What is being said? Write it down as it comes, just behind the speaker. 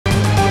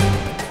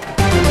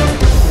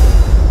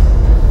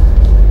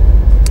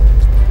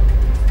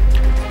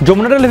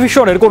যমুনা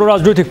টেলিভিশনের কোনো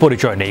রাজনৈতিক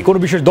পরিচয় নেই, কোনো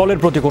বিশেষ দলের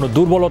প্রতি কোনো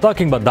দুর্বলতা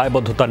কিংবা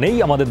দায়বদ্ধতা নেই।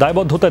 আমাদের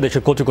দায়বদ্ধতা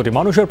দেশের কোটি কোটি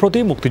মানুষের প্রতি,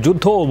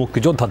 মুক্তিযুদ্ধ ও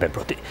মুক্তিযোদ্ধাদের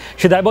প্রতি।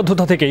 সেই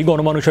দায়বদ্ধতা থেকেই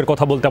গণমানুষের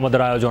কথা বলতে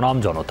আমাদের আয়োজন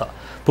আমজনতা।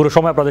 পুরো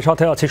সময় আপনাদের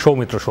সাথে আছি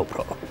সৌমিত্র শুভ্র।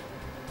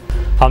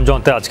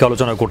 আমজনতায় আজকে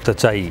আলোচনা করতে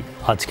চাই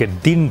আজকের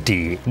দিনটি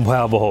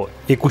ভয়াবহ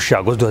 21শে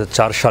আগস্ট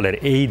 2004 সালের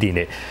এই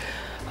দিনে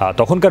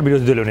তখনকার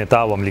বিরোধী দলীয় নেতা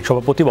আওয়ামী লীগ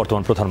সভাপতি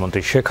বর্তমান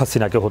প্রধানমন্ত্রী শেখ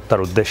হাসিনাকে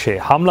হত্যার উদ্দেশ্যে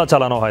হামলা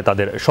চালানো হয়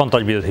তাদের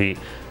সন্ত্রাস বিরোধী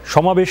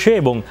সমাবেশে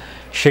এবং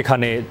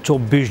সেখানে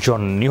 24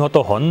 জন নিহত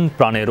হন,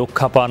 প্রাণে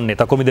রক্ষা পান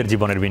নেতাকর্মীদের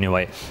জীবনের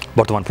বিনিময়ে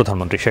বর্তমান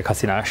প্রধানমন্ত্রী শেখ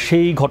হাসিনা।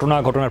 সেই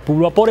ঘটনার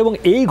পূর্বাপর এবং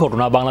এই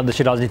ঘটনা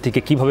বাংলাদেশের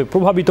রাজনীতিকে কিভাবে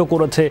প্রভাবিত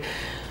করেছে,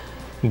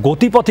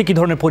 গতিপথে কী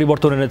ধরনের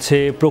পরিবর্তন এনেছে,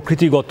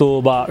 প্রকৃতিগত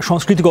বা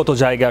সংস্কৃতিগত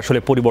জায়গায় আসলে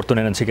পরিবর্তন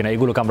এনেছে কিনা,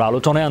 এগুলোকে আমরা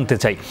আলোচনায় আনতে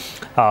চাই,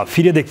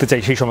 ফিরে দেখতে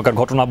চাই সেই সময়কার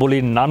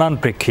ঘটনাবলীর নানান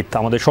প্রেক্ষিত।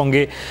 আমাদের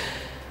সঙ্গে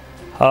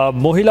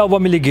মহিলা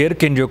আওয়ামী লীগের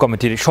কেন্দ্রীয়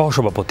কমিটির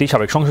সহসভাপতি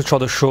সাবেক সংসদ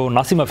সদস্য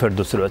নাসিমা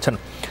ফেরদৌসী রয়েছেন।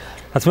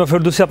 নাসিমা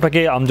ফেরদৌসী, আপনাকে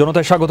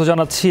আমজনতায় স্বাগত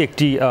জানাচ্ছি।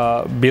 একটি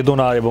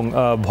বেদনা এবং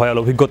ভয়াল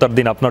অভিজ্ঞতার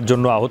দিন আপনার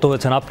জন্য, আহত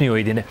হয়েছেন আপনি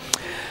ওই দিনে।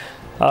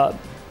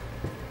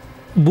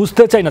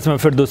 বুঝতে চাই নাসিমা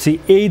ফেরদৌসী,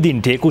 এই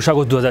দিনটি 21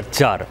 আগস্ট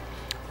 2004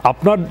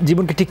 আপনার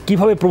জীবনকে ঠিক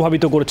কীভাবে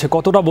প্রভাবিত করেছে,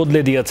 কতটা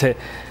বদলে দিয়েছে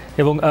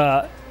এবং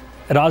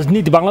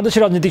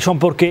বাংলাদেশের রাজনীতি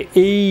সম্পর্কে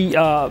এই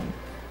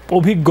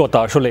অভিজ্ঞতা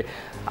আসলে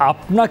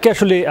আপনাকে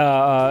আসলে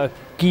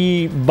কি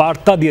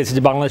বার্তা দিয়েছে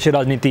যে বাংলাদেশের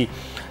রাজনীতি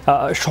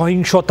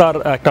সহিংসতার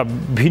একটা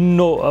ভিন্ন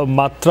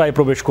মাত্রায়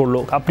প্রবেশ করলো?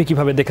 আপনি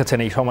কিভাবে দেখেছেন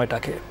এই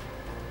সময়টাকে?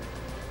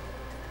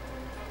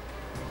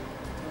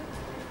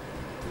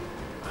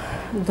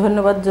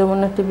 ধন্যবাদ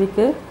যমুনা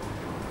টিভিকে।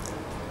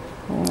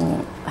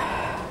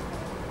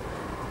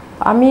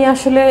 আমি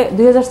আসলে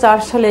 2004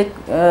 সালে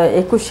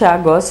 21শে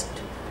আগস্ট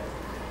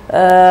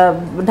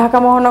ঢাকা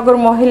মহানগর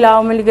মহিলা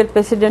আওয়ামী লীগের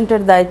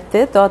প্রেসিডেন্টের দায়িত্বে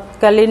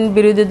তৎকালীন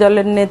বিরোধী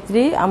দলের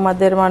নেত্রী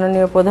আমাদের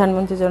মাননীয়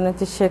প্রধানমন্ত্রী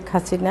জননেত্রী শেখ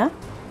হাসিনা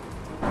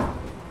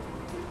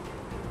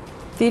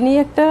তিনি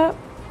একটা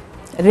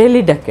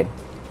র্যালি ডাকেন,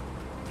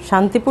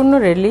 শান্তিপূর্ণ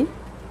র্যালি।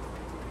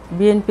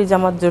 বিএনপি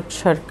জামাত জোট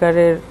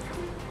সরকারের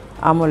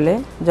আমলে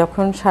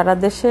যখন সারা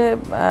দেশে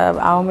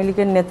আওয়ামী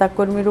লীগের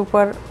নেতাকর্মীর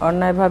উপর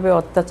অন্যায়ভাবে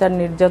অত্যাচার,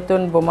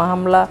 নির্যাতন, বোমা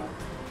হামলা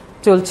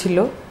চলছিল,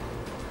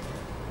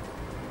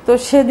 তো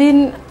সেদিন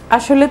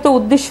আসলে তো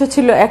উদ্দেশ্য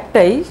ছিল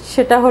একটাই,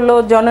 সেটা হলো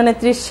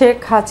জননেত্রী শেখ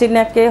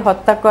হাসিনাকে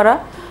হত্যা করা,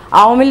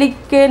 আওয়ামী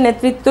লীগকে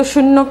নেতৃত্ব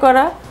শূন্য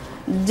করা।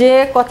 যে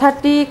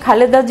কথাটি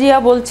খালেদা জিয়া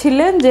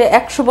বলছিলেন যে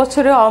 100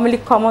 বছরে আওয়ামী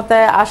লীগ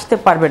ক্ষমতায় আসতে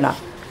পারবে না,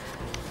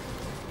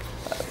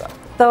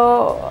 তো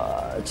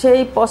সেই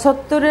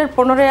 75-এর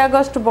 15ই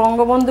আগস্ট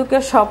বঙ্গবন্ধুকে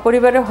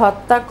সপরিবারে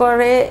হত্যা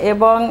করে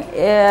এবং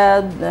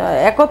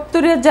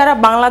 71-এ যারা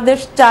বাংলাদেশ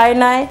চায়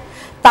নাই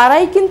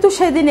তারাই কিন্তু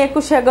সেদিন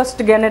 21শে আগস্ট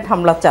গ্রেনেড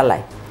হামলা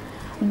চালায়,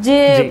 যে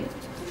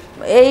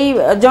এই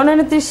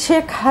জননেত্রী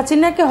শেখ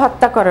হাসিনাকে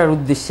হত্যা করার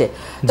উদ্দেশ্যে।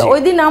 তো ওই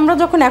দিন আমরা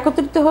যখন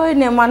একত্রিত হই,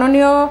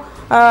 মাননীয়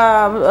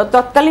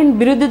তৎকালীন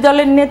বিরোধী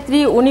দলের নেত্রী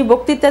উনি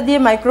বক্তৃতা দিয়ে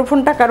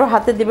মাইক্রোফোনটা কারো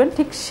হাতে দিবেন,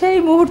 ঠিক সেই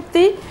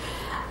মুহূর্তেই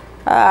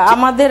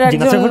আমাদের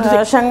একজন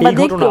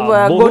সাংবাদিক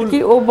গোর্কি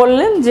ও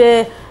বললেন যে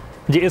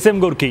এস এম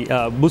গোর্কি,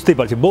 বুঝতেই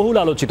পারছি বহুল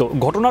আলোচিত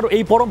ঘটনার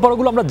এই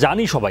পরম্পরাগুলো আমরা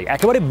জানি সবাই।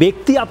 একেবারে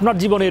ব্যক্তি আপনার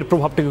জীবনের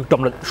প্রভাবটাকে একটু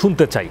আমরা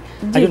শুনতে চাই,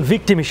 একজন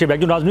ভিকটিম হিসেবে,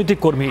 একজন রাজনৈতিক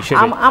কর্মী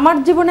হিসেবে। আমার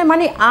জীবনে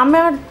মানে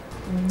আমার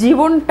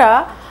জীবনটা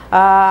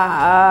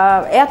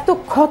এত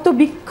ক্ষত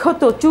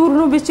বিক্ষত, চূর্ণ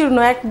বিচূর্ণ,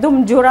 একদম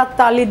জোড়া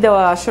তালি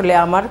দেওয়া আসলে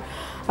আমার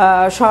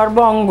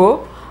সর্বাঙ্গ।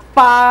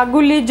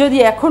 পাগুলি যদি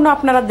এখনও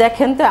আপনারা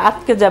দেখেন তো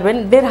আটকে যাবেন,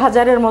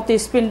 1500-এর মতো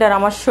স্পিন্ডার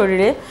আমার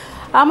শরীরে।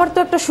 আমার তো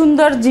একটা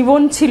সুন্দর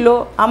জীবন ছিল,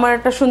 আমার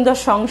একটা সুন্দর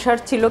সংসার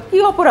ছিল, কি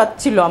অপরাধ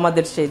ছিল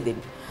আমাদের সেই দিন?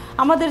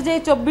 আমাদের যে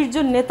 24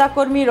 জন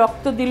নেতাকর্মী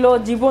রক্ত দিল,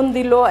 জীবন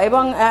দিল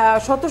এবং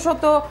শত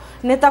শত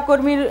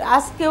নেতাকর্মীর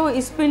আজকেও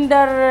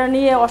স্পিন্ডার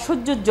নিয়ে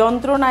অসহ্য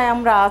যন্ত্রণায়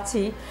আমরা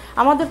আছি।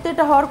 আমাদের তো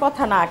এটা হওয়ার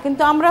কথা না,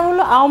 কিন্তু আমরা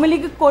হলো আওয়ামী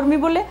লীগের কর্মী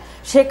বলে,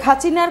 শেখ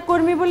হাসিনার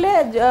কর্মী বলে,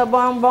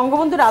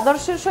 বঙ্গবন্ধুর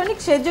আদর্শের সৈনিক,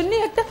 সেই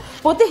জন্যই একটা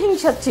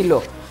প্রতিহিংসা ছিল।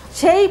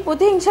 সেই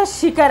প্রতিহিংসার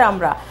শিকার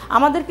আমরা।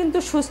 আমাদের কিন্তু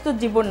সুস্থ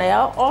জীবন নেই,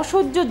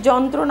 অসহ্য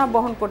যন্ত্রণা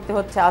বহন করতে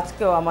হচ্ছে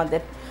আজকেও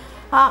আমাদের।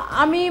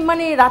 আমি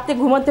মানে রাতে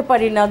ঘুমাতে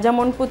পারি না,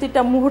 যেমন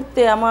প্রতিটা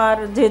মুহূর্তে আমার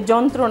যে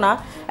যন্ত্রণা।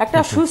 একটা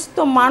সুস্থ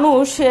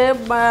মানুষ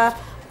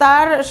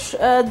তার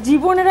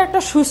জীবনের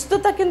একটা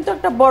সুস্থতা কিন্তু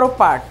একটা বড়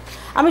পার্ট।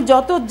 আমি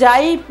যত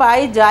যাই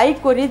পাই, যাই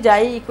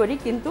করি,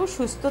 কিন্তু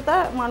সুস্থতা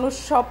মানুষ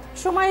সব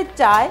সময়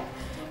চায়,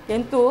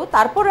 কিন্তু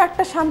তারপর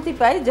একটা শান্তি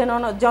পাই।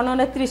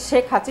 জননেত্রী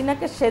শেখ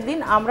হাসিনাকে সেদিন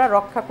আমরা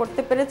রক্ষা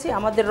করতে পেরেছি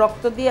আমাদের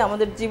রক্ত দিয়ে,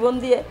 আমাদের জীবন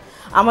দিয়ে,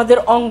 আমাদের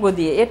অঙ্গ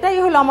দিয়ে। এটাই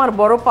হলো আমার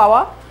বড়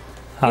পাওয়া।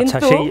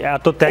 কিন্তু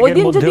ওই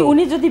দিন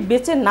উনি যদি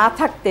বেঁচে না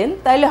থাকতেন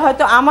তাহলে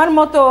হয়তো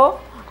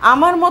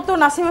আমার মতো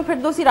নাসিমা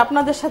ফেরদৌসীর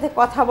আপনাদের সাথে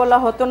কথা বলা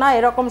হতো না,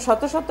 এরকম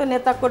শত শত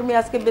নেতাকর্মী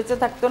আজকে বেঁচে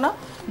থাকতো না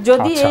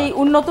যদি এই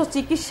উন্নত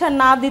চিকিৎসা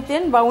না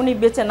দিতেন বা উনি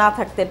বেঁচে না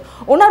থাকতেন।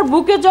 ওনার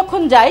বুকে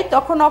যখন যাই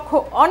তখন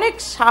অনেক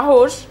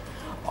সাহস,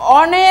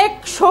 অনেক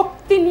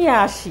শক্তি নিয়ে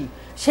আসি,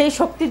 সেই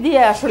শক্তি দিয়ে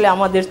আসলে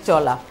আমাদের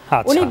চলা।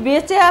 উনি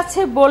বেঁচে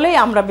আছে বলেই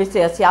আমরা বেঁচে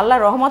আছি,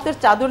 আল্লাহর রহমতের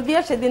চাদর দিয়ে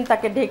সেদিন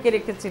তাকে ঢেকে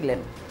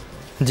রেখেছিলেন।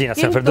 জি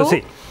নাসিমা কিন্তু ফেরদৌসী,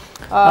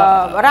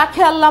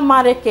 রাখে আল্লাহ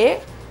মারেকে,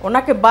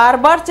 ওনাকে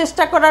বারবার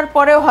চেষ্টা করার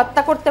পরেও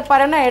হত্যা করতে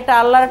পারে না। এটা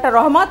আল্লাহর একটা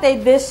রহমত। এই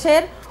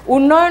দেশের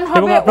উন্নয়ন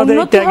হবে,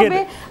 উন্নতি হবে,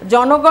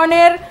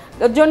 জনগণের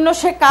জন্য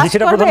সে কাজ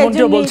করবে।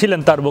 প্রধানমন্ত্রীও বলছিলেন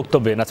তার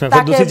বক্তব্যে নাসিমা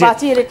ফেরদৌসী যে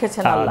বাঁচিয়ে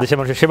রেখেছেন আল্লাহ, দেশের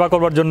মানুষের সেবা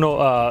করবার জন্য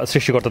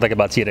সৃষ্টিকর্তা তাকে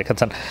বাঁচিয়ে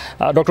রেখেছেন।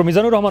 ডক্টর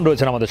মিজানুর রহমান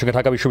রয়েছেন আমাদের সঙ্গে,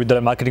 ঢাকা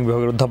বিশ্ববিদ্যালয়ের মার্কেটিং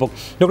বিভাগের অধ্যাপক।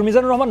 ডক্টর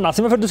মিজানুর রহমান,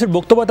 নাসিমা ফেরদৌসীর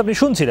বক্তব্য আপনি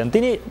শুনছিলেন,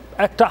 তিনি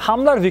একটা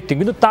হামলার ভিকটিম,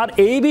 কিন্তু তার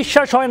এই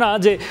বিশ্বাস হয় না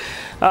যে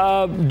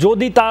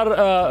যদি তার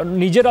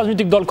নিজের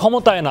রাজনৈতিক দল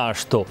ক্ষমতায় না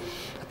আসতো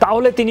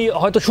তাহলে তিনি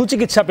হয়তো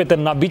সুচিকিৎসা পেতেন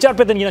না, বিচার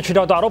পেতেন কিনা সেটা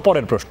হয়তো আরও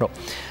পরের প্রশ্ন।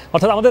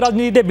 অর্থাৎ আমাদের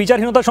রাজনীতিতে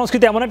বিচারহীনতার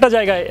সংস্কৃতি এমন একটা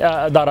জায়গায়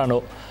দাঁড়ানো,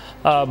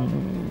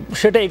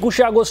 সেটা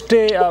 21শে আগস্টে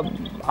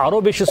আরও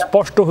বেশি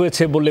স্পষ্ট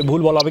হয়েছে বললে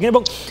ভুল বলা হবে,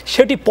 এবং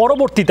সেটি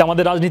পরবর্তীতে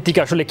আমাদের রাজনীতিকে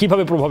আসলে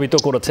কিভাবে প্রভাবিত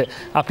করেছে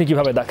আপনি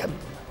কিভাবে দেখেন?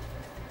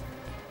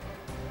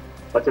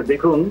 আচ্ছা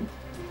দেখুন,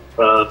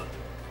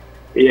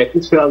 এই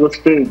 21শে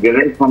আগস্টের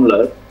গ্রেনেড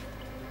হামলার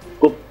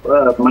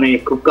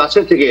খুব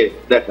কাছে থেকে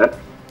দেখা,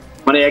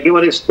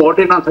 একেবারে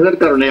স্পটে না থাকার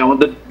কারণে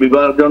আমাদের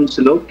বিভাজন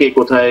ছিল কে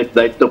কোথায়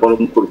দায়িত্ব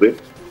পালন করবে।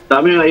 তা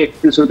আমি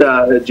কিছুটা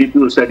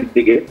জিপিউ সাইডের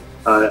দিকে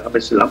আমি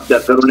ছিলাম,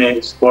 যার কারণে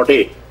স্পটে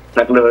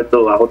থাকলে হয়তো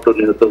আহত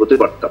নিহত হতে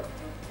পারতাম।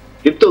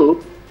 কিন্তু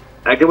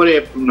একেবারে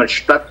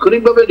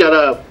তাৎক্ষণিকভাবে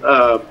যারা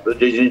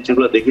যে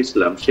জিনিসগুলো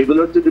দেখেছিলাম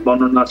সেগুলোর যদি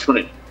বর্ণনা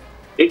শোনেন,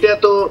 এটা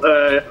তো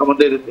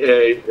আমাদের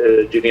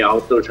যিনি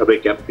আহত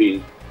সাবেক এমপি,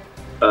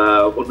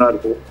 ওনার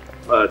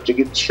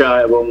চিকিৎসা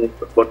এবং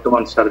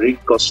বর্তমান শারীরিক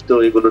কষ্ট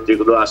এগুলো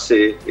যেগুলো আছে,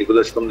 এগুলো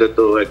শুনলে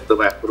তো একদম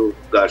এখনো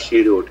গা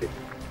শিউরে ওঠে।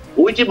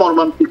 ওই যে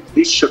মর্মান্তিক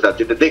দৃশ্যটা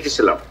যেটা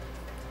দেখেছিলাম,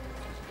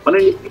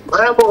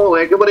 ভয়াবহ,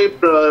 একেবারে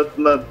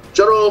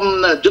চরম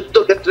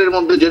যুদ্ধক্ষেত্রের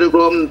মধ্যে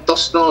যেরকম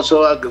তছনছ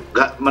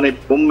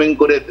বোম্বিং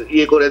করে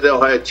ইয়ে করে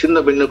দেওয়া হয়, ছিন্ন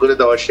ভিন্ন করে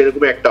দেওয়া হয়,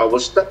 সেরকম একটা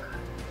অবস্থা।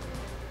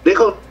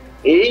 দেখুন,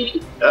 এই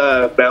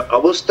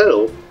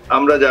অবস্থায়ও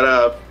আমরা যারা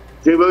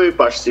যেভাবে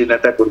পারছি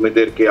নেতা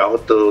কর্মীদেরকে,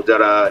 আহত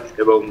যারা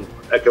এবং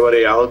একেবারে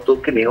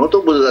আহতকে নিহত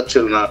বোঝা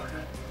যাচ্ছিল না,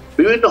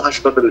 বিভিন্ন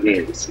হাসপাতালে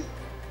নিয়ে গেছি।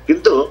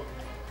 কিন্তু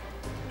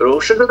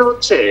রহস্যটা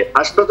হচ্ছে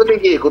হাসপাতালে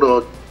গিয়ে কোনো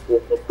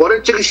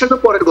পরের চিকিৎসা তো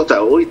পরের কথা,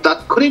 ওই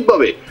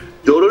তাৎক্ষণিকভাবে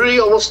জরুরি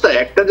অবস্থায়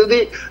একটা যদি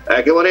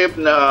একেবারে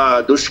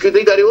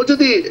দুষ্কৃতিকারীও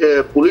যদি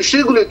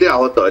পুলিশের গুলিতে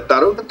আহত হয়,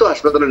 তারও কিন্তু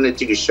হাসপাতালে নিয়ে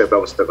চিকিৎসার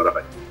ব্যবস্থা করা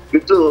হয়।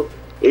 কিন্তু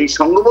এই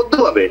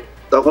সংঘবদ্ধভাবে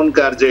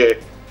তখনকার যে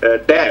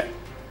ট্যাগ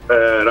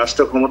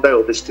রাষ্ট্র ক্ষমতায়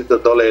অধিষ্ঠিত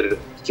দলের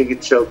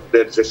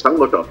চিকিৎসকদের যে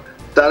সংগঠন,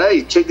 তারা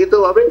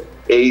ইচ্ছাকৃতভাবে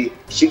এই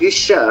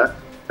চিকিৎসা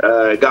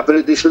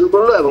গাফিলতি শুরু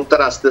করলো এবং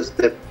তারা আস্তে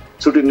আস্তে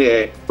ছুটি নিয়ে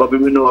বা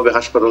বিভিন্নভাবে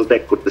হাসপাতাল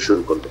ত্যাগ করতে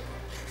শুরু করলো।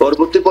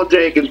 পরবর্তী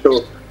পর্যায়ে কিন্তু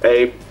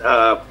এই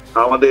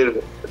আমাদের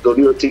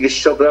দলীয়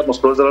চিকিৎসকরা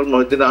মোস্তফা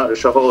মহিউদ্দিন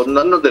সহ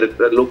অন্যান্যদের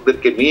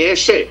লোকদেরকে নিয়ে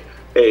এসে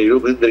এই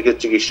রোগীদেরকে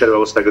চিকিৎসার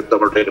ব্যবস্থা কিন্তু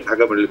আমরা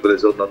ঢাকা মেডিকেল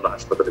কলেজে অন্যান্য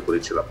হাসপাতালে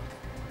করেছিলাম।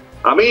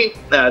 আমি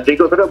যে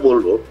কথাটা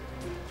বলবো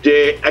যে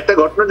একটা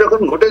ঘটনা যখন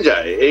ঘটে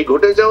যায়, এই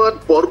ঘটে যাওয়ার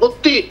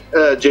পরবর্তী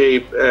যে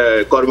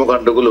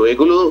কর্মকাণ্ডগুলো,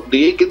 এগুলো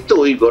দিয়ে কিন্তু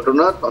ওই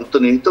ঘটনার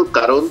অন্তর্নিহিত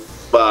কারণ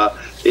বা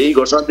এই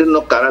ঘটনার জন্য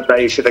কারা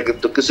দায়ী সেটা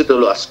কিন্তু কিছুটা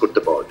হলো আঁচ করতে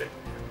পাওয়া যায়।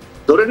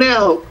 ধরে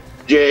নেওয়া হোক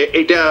যে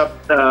এটা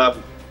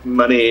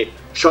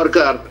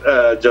সরকার,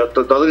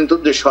 তদানীন্তন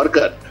যে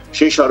সরকার,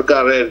 সেই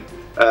সরকারের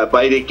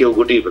বাইরে কেউ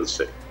ঘটিয়ে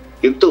ফেলছে।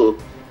 কিন্তু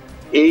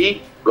এই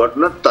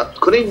ঘটনার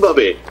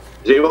তাৎক্ষণিকভাবে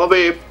যেভাবে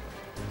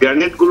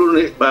গ্রেনেড গুলো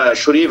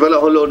সরিয়ে ফেলা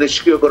হলো,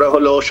 নিষ্ক্রিয় করা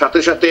হলো, সাথে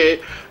সাথে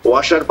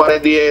ওয়াশার পানি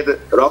দিয়ে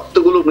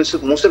রক্তগুলো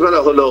মুছে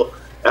ফেলা হলো,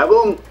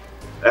 এবং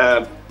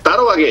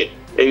তারও আগে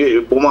এই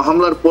বোমা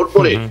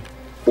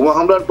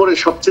হামলার পরে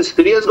সবচেয়ে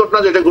সিরিয়াস ঘটনা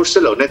যেটা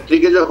ঘটছিল,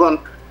 নেত্রীকে যখন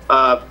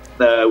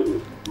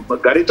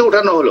গাড়িতে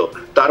উঠানো হলো,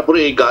 তারপরে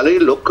এই গাড়ি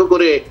লক্ষ্য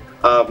করে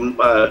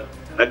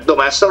একদম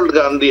অ্যাসল্ট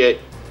গান দিয়ে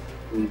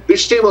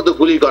বৃষ্টির মতো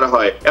গুলি করা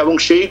হয় এবং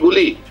সেই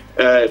গুলি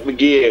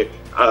গিয়ে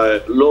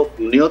লোক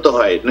নিহত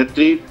হয়।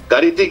 নেত্রী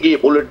গাড়িতে গিয়ে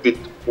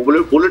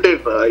বুলেটের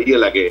ইয়ে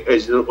লাগে,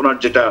 ওনার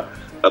যেটা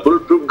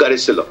বুলেট প্রুফ গাড়ি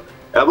ছিল,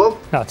 এবং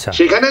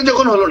সেখানে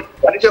যখন হলো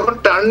গাড়ি যখন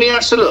টার্ন নিয়ে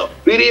আসছিল,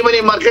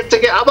 মার্কেট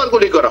থেকে আবার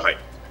গুলি করা হয়।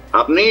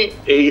 আপনি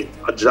এই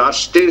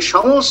রাষ্ট্রের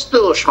সমস্ত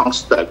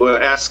সংস্থা,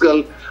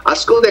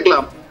 আজকেও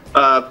দেখলাম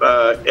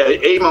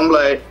এই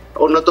মামলায়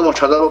অন্যতম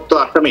সাজাপ্রাপ্ত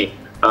আসামি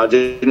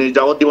যিনি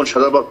যাবজ্জীবন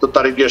সাজাপ্রাপ্ত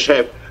তারেক জিয়া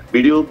সাহেব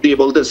ভিডিও দিয়ে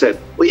বলতেছেন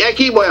ওই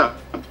একই বয়ান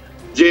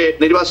যে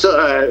নির্বাচন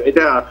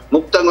এটা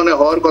মুক্তাঙ্গনে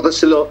হওয়ার কথা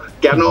ছিল,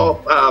 কেন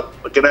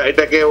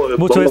এটাকে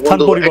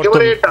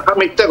একেবারে টাকা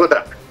মিথ্যা কথা,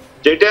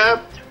 যেটা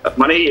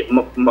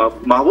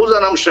মাহবুজ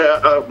আনাম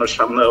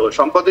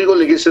সম্পাদকীয়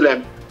লিখেছিলেন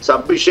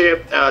 26শে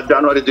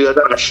জানুয়ারি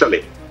 2008 সালে।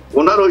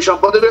 ওনার ওই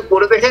সম্পাদকীয়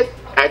পড়ে দেখে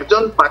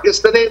একজন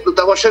পাকিস্তানি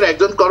দূতাবাসের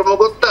একজন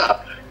কর্মকর্তা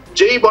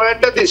যেই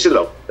বয়ানটা দিয়েছিল,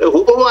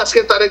 হুবহু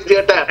আজকে তারেক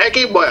জিয়াটা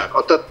একই বয়ান,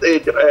 অর্থাৎ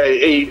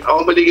এই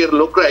আওয়ামী লীগের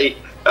লোকরাই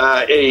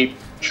এই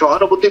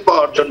সহানুভূতি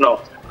পাওয়ার জন্য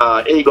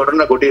এই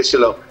ঘটনা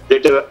ঘটিয়েছিল,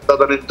 যেটা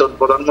তদানীন্তন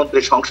প্রধানমন্ত্রী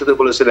সংসদে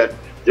বলেছিলেন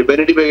যে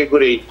ভ্যানিটি ব্যাগে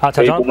করে এই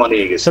বোমা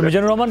নিয়ে গেছে।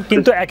 মিজানুর রহমান,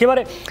 কিন্তু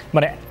একেবারে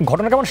মানে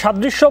ঘটনা কেমন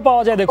সাদৃশ্য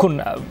পাওয়া যায় দেখুন,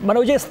 মানে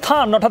ওই যে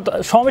স্থান, অর্থাৎ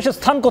সমাবেশের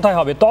স্থান কোথায়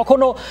হবে,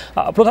 তখনও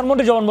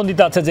প্রধানমন্ত্রী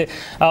জবানবন্দিতে আছে যে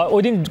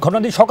ওই দিন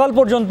ঘটনার দিন সকাল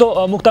পর্যন্ত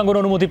মুক্তাঙ্গন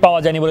অনুমতি পাওয়া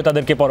যায়নি বলে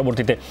তাদেরকে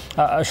পরবর্তীতে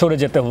সরে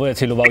যেতে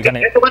হয়েছিল বা ওইখানে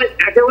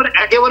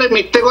একেবারে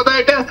মিথ্যে কথা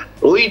এটা।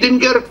 ওই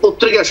দিনকার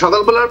পত্রিকা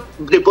সকালবেলার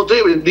যে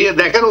পত্রিকা দিয়ে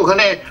দেখেন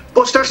ওখানে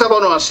পোস্টার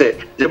ছাপানো আছে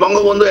যে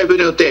বঙ্গবন্ধু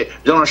এভিনিউতে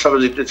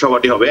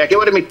জনসভাটি হবে।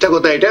 একেবারে মিথ্যা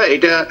কথা এটা।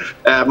 এটা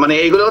মানে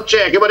এইগুলো হচ্ছে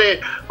একেবারে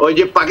ওই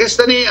যে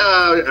পাকিস্তানি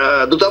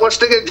দূতাবাস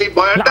থেকে যে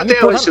বয়ানটা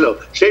দেওয়া হয়েছিল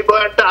সেই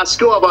বয়ানটা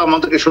আজকেও আবার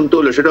আমাদেরকে শুনতে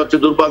হলো। সেটা হচ্ছে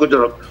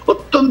দুর্ভাগ্যজনক,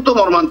 অত্যন্ত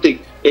মর্মান্তিক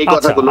এই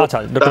কথাগুলো।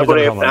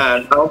 তারপরে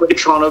সামরিক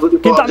সহানুভূতি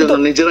পাওয়ার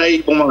জন্য নিজেরাই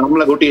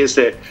হামলা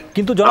ঘটিয়েছে।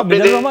 কিন্তু জনাব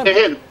মিজানুর রহমান,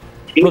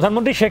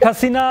 প্রধানমন্ত্রী শেখ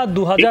হাসিনা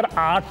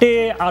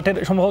 2008-এর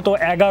সম্ভবত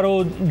 11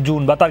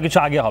 জুন বা তার কিছু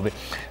আগে হবে,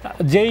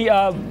 যেই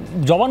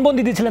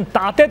জবানবন্দি দিয়েছিলেন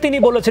তাতে তিনি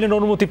বলেছিলেন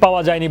অনুমতি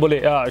পাওয়া যায়নি বলে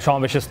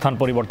সমাবেশের স্থান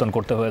পরিবর্তন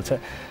করতে হয়েছে।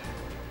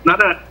 না,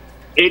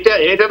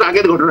 এটার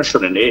আগের ঘটনা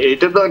শোনেন,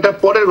 এটা তো একটা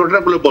পরের ঘটনা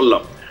বলে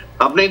বললাম।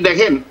 আপনি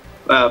দেখেন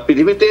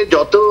পৃথিবীতে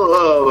যত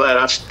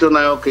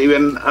রাষ্ট্রনায়ক,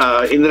 ইভেন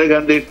ইন্দিরা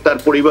গান্ধীর তার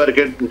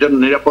পরিবারকে জন্য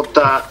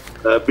নিরাপত্তা,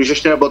 বিশেষ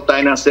নিরাপত্তা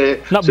আইন আছে,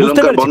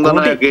 শ্রীলঙ্কার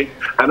বন্দনায়কে,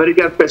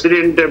 আমেরিকার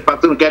প্রেসিডেন্টের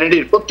প্রাক্তন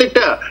ক্যানেডির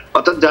প্রত্যেকটা,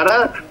 অর্থাৎ যারা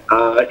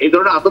এই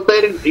ধরনের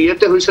আততায়ীর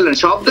ইয়েতে হয়েছিলেন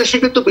সব দেশে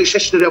কিন্তু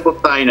বিশেষ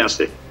নিরাপত্তা আইন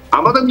আছে।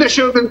 আমাদের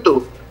দেশেও কিন্তু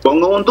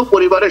বঙ্গবন্ধু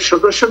পরিবারের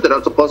সদস্যদের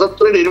অর্থাৎ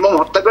 75 নির্মম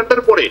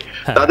হত্যাকাণ্ডের পরে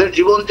তাদের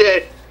জীবন যে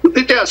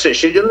ঝুঁকিতে আছে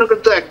সেই জন্য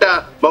কিন্তু একটা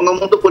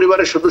বঙ্গবন্ধু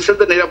পরিবারের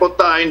সদস্যদের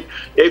নিরাপত্তা আইন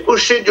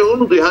 21শে জুন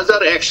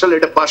 2001 সালে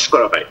এটা পাশ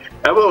করা হয়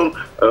এবং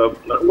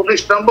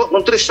 29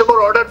 নম্বর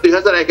অর্ডার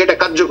 2001 এটা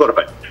কার্যকর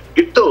হয়।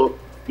 কিন্তু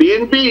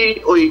বিএনপি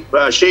ওই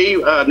সেই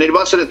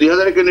নির্বাচনে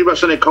 2001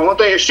 নির্বাচনে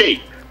ক্ষমতায় এসেই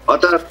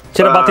অর্থাৎ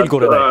সেটা বাতিল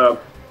করে দেয়।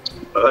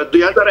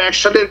 2001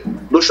 সালের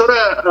 2রা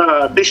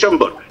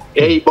ডিসেম্বর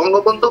এই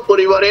বঙ্গবন্ধু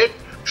পরিবারের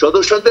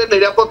সদস্যদের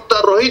নিরাপত্তা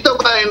রহিত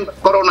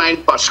আইন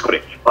পাশ করে।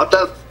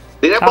 অর্থাৎ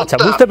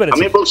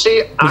আমি বলছি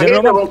আগে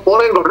এবং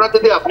পরের ঘটনা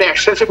যদি আপনি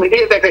একসাথে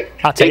মিলিয়ে দেখেন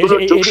এগুলো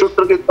যোগসূত্র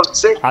কিন্তু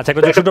আছে।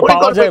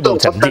 পাওয়া যায়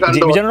বলছেন।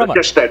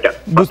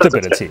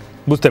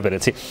 বুঝতে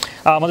পেরেছি।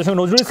 আমাদের সঙ্গে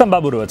নজরুল ইসলাম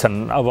বাবু রয়েছেন,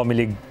 আওয়ামী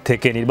লীগ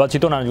থেকে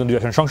নির্বাচিত, নারায়ণগঞ্জ 2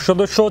 আসন সংসদ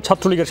সদস্য,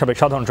 ছাত্রলীগের সাবেক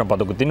সাধারণ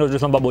সম্পাদক। তিনি নজরুল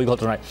ইসলাম বাবু ওই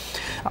ঘটনায়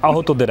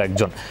আহতদের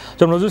একজন।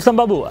 তো নজরুল ইসলাম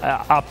বাবু,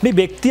 আপনি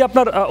ব্যক্তি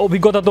আপনার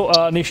অভিজ্ঞতা তো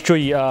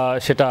নিশ্চয়ই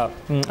সেটা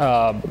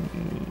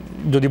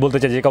যদি বলতে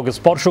চাই যে কাউকে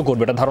স্পর্শ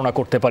করবে, এটা ধারণা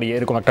করতে পারি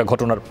এরকম একটা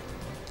ঘটনার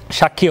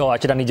সাক্ষী হওয়া,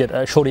 সেটা নিজের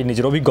শরীর,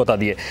 নিজের অভিজ্ঞতা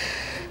দিয়ে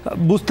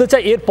বুঝতে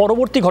চাই এর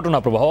পরবর্তী ঘটনা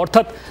প্রবাহ,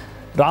 অর্থাৎ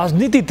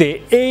রাজনীতিতে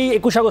এই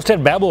 21 আগস্টের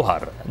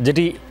ব্যবহার,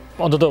 যেটি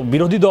অন্তত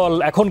বিরোধী দল,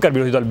 এখনকার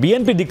বিরোধী দল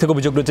বিএনপির দিক থেকে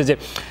অভিযোগ রয়েছে যে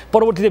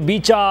পরবর্তীতে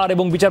বিচার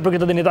এবং বিচার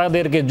প্রক্রিয়াতে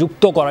নেতাদেরকে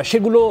যুক্ত করা,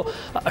 সেগুলো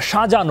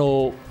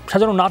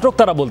সাজানো নাটক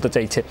তারা বলতে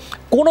চাইছে।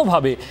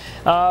 কোনোভাবে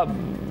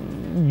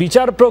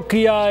বিচার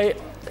প্রক্রিয়ায়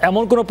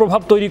এমন কোনো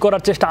প্রভাব তৈরি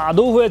করার চেষ্টা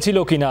আদৌ হয়েছিল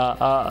কিনা,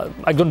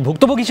 একজন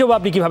ভুক্তভোগী হিসেবে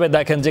আপনি কিভাবে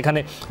দেখেন, যেখানে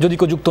যদি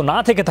কেউ যুক্ত না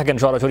থেকে থাকেন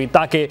সরাসরি,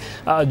 তাকে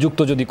যুক্ত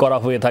যদি করা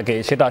হয়ে থাকে,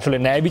 সেটা আসলে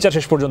ন্যায় বিচার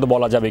শেষ পর্যন্ত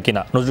বলা যাবে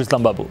কিনা? নজরুল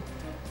ইসলাম বাবু,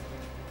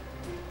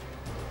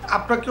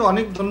 আপনাকে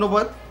অনেক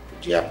ধন্যবাদ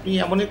যে আপনি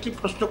এমন একটি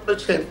প্রশ্ন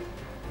করেছেন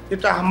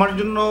এটা আমার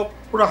জন্য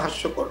পুরো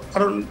হাস্যকর।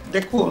 কারণ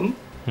দেখুন,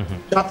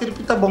 জাতির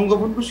পিতা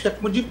বঙ্গবন্ধু শেখ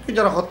মুজিবকে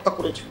যারা হত্যা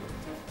করেছিল,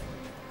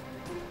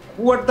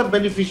 হু আর দ্য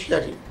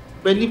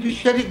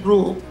বেনিফিশিয়ারি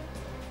গ্রুপ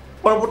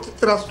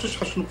পরবর্তীতে রাষ্ট্র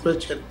শাসন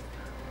করেছেন,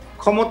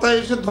 ক্ষমতায়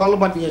এসে দল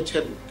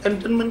বানিয়েছেন,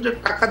 ক্যান্টনমেন্টের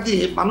টাকা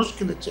দিয়ে মানুষ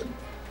কিনেছেন,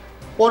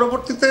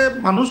 পরবর্তীতে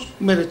মানুষ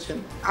মেরেছেন,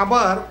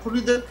 আবার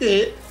খুনিদেরকে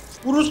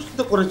পুরস্কৃত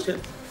করেছেন।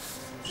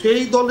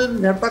 সেই দলের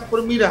নেতা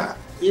কর্মীরা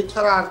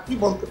এছাড়া আর কি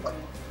বলতে পারে?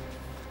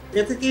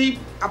 এ থেকেই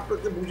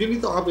আপনাকে বুঝে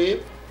নিতে হবে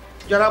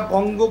যারা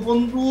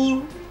বঙ্গবন্ধুর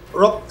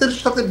রক্তের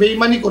সাথে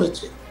বেইমানি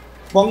করেছে,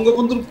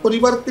 বঙ্গবন্ধুর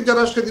পরিবারকে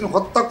যারা সেদিন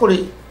হত্যা করে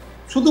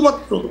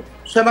শুধুমাত্র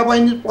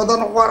সেনাবাহিনীর প্রধান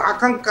হওয়ার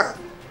আকাঙ্ক্ষা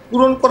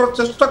পূরণ করার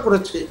চেষ্টা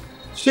করেছে,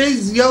 সেই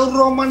জিয়াউর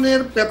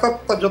রহমানের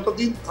প্রেতাত্মা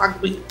যতদিন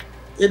থাকবে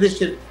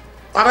এদেশের,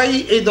 তারাই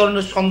এই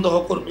ধরনের সন্দেহ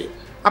করবে।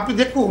 আপনি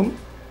দেখুন,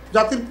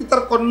 জাতির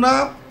পিতার কন্যা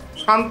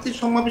শান্তি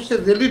সমাবেশে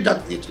র্যালির ডাক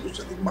দিয়েছিল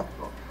সেদিন মাত্র।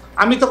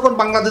 আমি তখন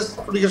বাংলাদেশ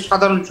ছাত্রলীগের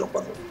সাধারণ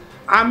সম্পাদক,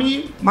 আমি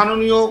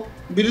মাননীয়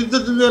বিরোধী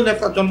দলীয়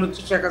নেতা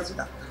জননেত্রী শেখ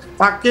হাসিনা,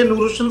 তাকে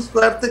নূর হোসেন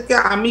স্কোয়ার থেকে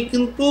আমি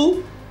কিন্তু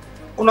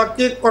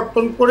ওনাকে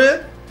কর্তন করে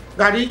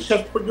গাড়ি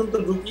শেষ পর্যন্ত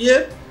ঢুকিয়ে,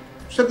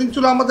 সেদিন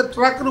ছিল আমাদের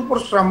ট্রাকের উপর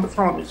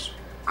সমাবেশ।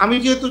 আমি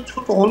যেহেতু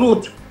ছোট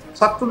অনুজ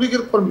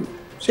ছাত্রলীগের কর্মী,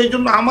 সেই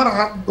জন্য আমার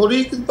হাত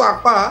ধরেই কিন্তু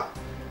আপা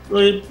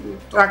ওই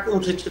ট্রাকে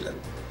উঠেছিলেন।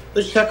 তো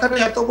সেখানে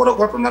এত বড়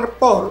ঘটনার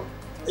পর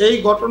এই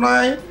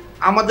ঘটনায়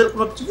আমাদের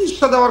কোনো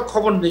চিকিৎসা দেওয়ার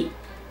খবর নেই,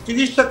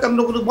 চিকিৎসা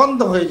কেন্দ্রগুলো বন্ধ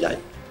হয়ে যায়,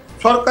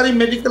 সরকারি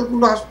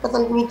মেডিকেলগুলো,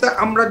 হাসপাতালগুলোতে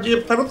আমরা যে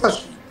ফেরত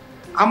আসি,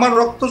 আমার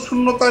রক্ত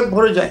শূন্যতায়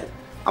ভরে যায়,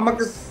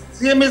 আমাকে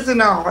সিএমএসে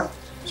নেওয়া হয়,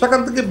 সেখান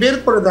থেকে বের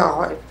করে দেওয়া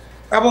হয়।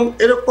 এবং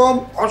এরকম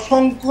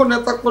অসংখ্য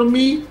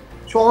নেতাকর্মী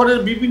শহরের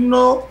বিভিন্ন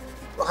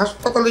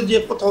হাসপাতালে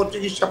গিয়ে কোথাও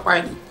চিকিৎসা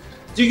পায়নি।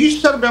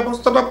 চিকিৎসার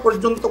ব্যবস্থাটা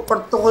পর্যন্ত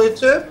করতে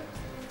হয়েছে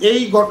এই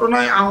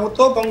ঘটনায় আহত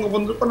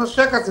বঙ্গবন্ধুর কন্যা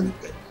শেখ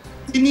হাসিনাকে।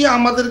 তিনি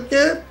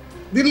আমাদেরকে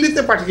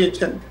দিল্লিতে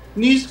পাঠিয়েছেন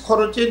নিজ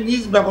খরচে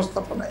নিজ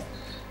ব্যবস্থাপনায়।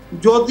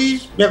 যদি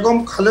বেগম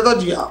খালেদা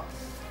জিয়া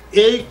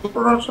এই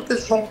ঘটনার সাথে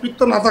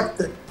সম্পৃক্ত না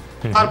থাকতেন,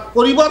 তার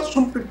পরিবার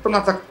সম্পৃক্ত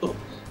না থাকতো,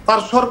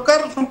 তার সরকার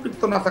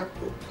সম্পৃক্ত না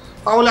থাকতো,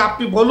 তাহলে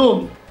আপনি বলুন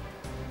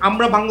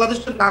আমরা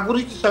বাংলাদেশের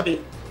নাগরিক হিসাবে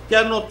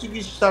কেন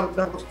চিকিৎসার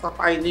ব্যবস্থা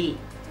পাইনি,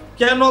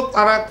 কেন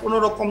তারা কোনো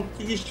রকম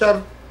চিকিৎসার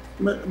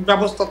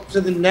ব্যবস্থা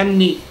সেদিন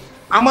নেননি,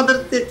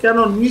 আমাদেরকে কেন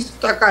নিজ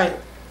টাকায়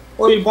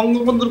ওই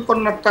বঙ্গবন্ধুর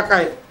কন্যার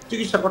টাকায়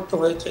চিকিৎসা করতে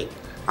হয়েছে।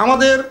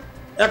 আমাদের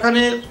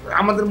এখানে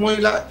আমাদের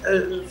মহিলা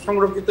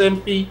সংরক্ষিত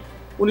এমপি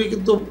উনি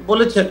কিন্তু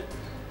বলেছেন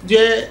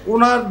যে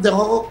ওনার দেহ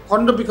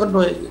খণ্ড বিখণ্ড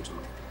হয়ে গিয়েছিল,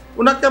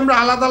 ওনাকে আমরা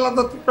আলাদা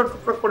আলাদা টুকরা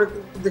টুকরা করে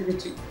কিন্তু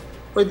দেখেছি।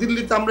 ওই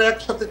দিল্লিতে আমরা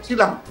একসাথে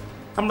ছিলাম,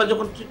 আমরা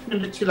যখন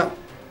ট্রিটমেন্টে ছিলাম,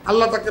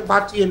 আল্লাহ তাকে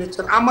বাঁচিয়ে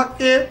এনেছেন।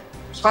 আমাকে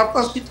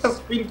 87টা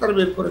স্প্লিন্টার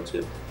বের করেছে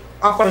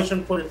অপারেশন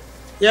করে,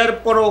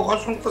 এরপরও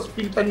অসংখ্য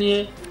স্প্লিন্টার নিয়ে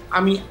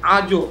আমি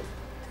আজও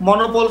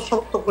মনোবল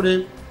শক্ত করে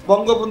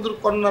বঙ্গবন্ধুর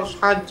কন্যার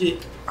সাহায্যে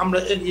আমরা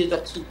এগিয়ে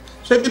যাচ্ছি।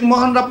 সেদিন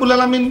মহান রাব্বুল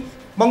আলামিন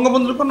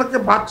বঙ্গবন্ধুর কন্যাকে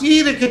বাঁচিয়ে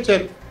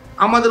রেখেছেন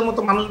আমাদের মতো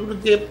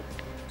মানুষগুলোকে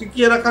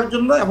টিকিয়ে রাখার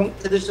জন্য এবং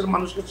এদেশের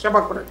মানুষকে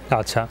সেবা করেন।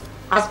 আচ্ছা,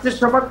 আজকে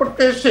সেবা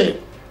করতে এসে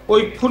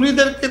ওই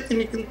খুনিদেরকে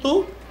তিনি কিন্তু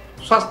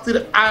শাস্তির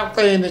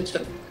আওতায়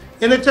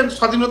এনেছেন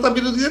স্বাধীনতা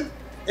বিরোধীদের,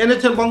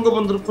 এনেছেন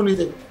বঙ্গবন্ধুর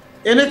খুনিদের,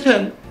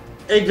 এনেছেন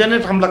এই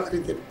গ্রেনেড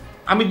হামলাকারীদের।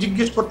 আমি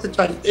জিজ্ঞেস করতে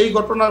চাই, এই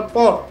ঘটনার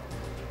পর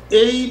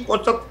এই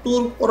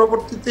 75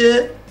 পরবর্তীতে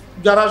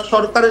যারা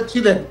সরকারে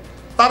ছিলেন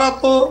তারা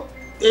তো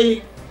এই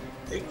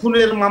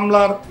খুনের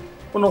মামলার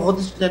কোনো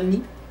হদিস নেননি,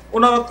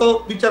 ওনারা তো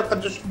বিচার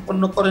কার্য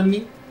সম্পন্ন করেননি,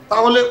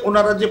 তাহলে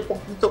ওনারা যে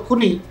প্রকৃত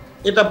খুনি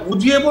এটা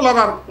বুঝিয়ে বলার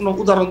আর কোনো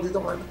উদাহরণ দিতে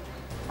পারে না।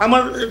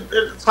 আমার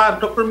sir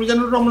doctor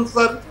Mizanur Rahman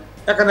sir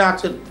এখানে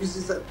আছেন,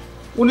 ডিসি স্যার,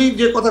 উনি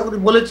যে কথাগুলি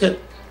বলেছেন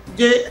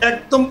যে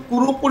একদম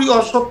পুরোপুরি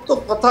অসত্য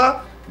কথা,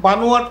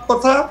 বানোয়াট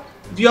কথা,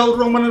 জিয়াউর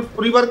রহমানের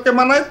পরিবারকে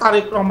মানায়,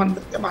 তারেক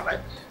রহমানদেরকে মানায়।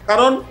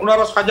 কারণ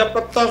ওনারা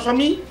সাজাপ্রাপ্ত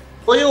আসামি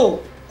হয়েও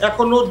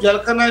এখনো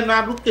জেলখানায় না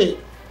ঢুকে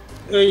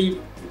এই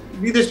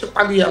বিদেশে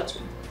পালিয়ে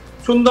আছেন,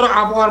 সুন্দর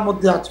আবহাওয়ার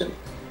মধ্যে আছেন,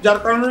 যার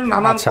কারণে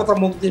নানান কথা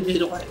মুখ দিয়ে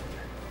বের হয়।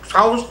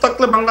 সাহস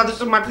থাকলে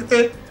বাংলাদেশের মাটিতে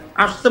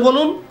আসতে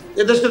বলুন,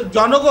 এদেশের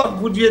জনগণ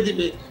বুঝিয়ে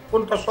দিবে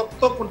কোনটা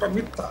সত্য কোনটা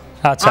মিথ্যা।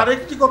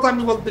 আরেকটি কথা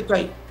আমি বলতে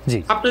চাই,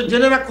 আপনি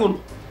জেনে রাখুন,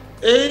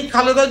 এই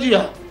খালেদা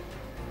জিয়া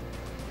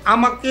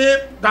আমাকে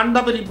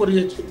ডান্ডা বেরি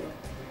পড়িয়েছিল,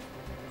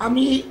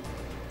 আমি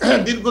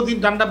দীর্ঘদিন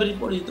ডান্ডা বেরি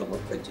পরিহিত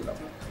করতেছিলাম।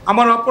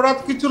 আমার অপরাধ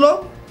কি ছিল?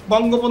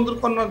 বঙ্গবন্ধুর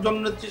কন্যার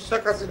জননেত্রী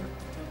শেখ হাসিনা,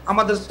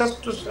 আমাদের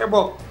শ্রেষ্ঠ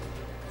সেবক,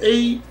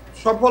 এই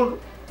সফল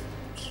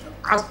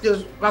আজকে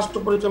রাষ্ট্র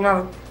পরিচালনার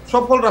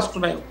সফল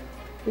রাষ্ট্রনায়ক,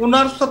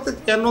 ওনার সাথে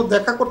কেন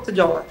দেখা করতে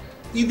যাওয়া,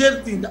 ঈদের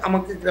দিন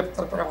আমাকে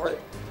গ্রেপ্তার করা হয়।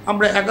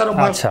 আমরা 11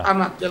 মাস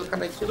টানা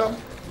জেলখানায় ছিলাম,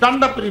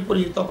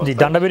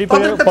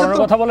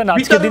 কথা বলেন।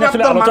 আজকের দিনে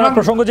আসলে আলোচনার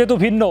প্রসঙ্গ যেহেতু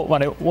ভিন্ন,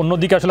 মানে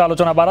অন্যদিকে আসলে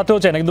আলোচনা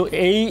বাড়াতেও চায় না, কিন্তু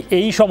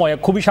এই সময়ে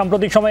খুবই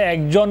সাম্প্রতিক সময়ে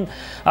একজন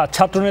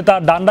ছাত্রনেতা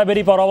ডান্ডা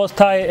বেরি পড়া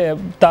অবস্থায়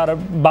তার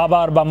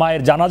বাবার বা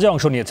মায়ের জানাজায়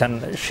অংশ নিয়েছেন,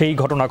 সেই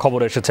ঘটনা খবর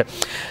এসেছে।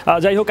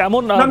 যাই হোক,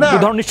 এমন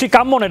উদাহরণ নিশ্চয়ই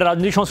কাম্য না, এটা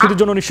রাজনীতি সংস্কৃতির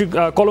জন্য নিশ্চয়ই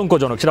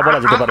কলঙ্কজনক, সেটা বলা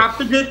যেতে পারে।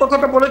 আপনি যে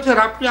কথাটা বলেছেন,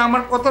 আপনি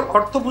আমার কথার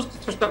অর্থ বুঝতে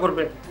চেষ্টা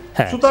করবেন।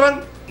 সুতরাং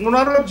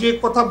ওনারা যে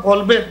কথা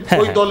বলবেন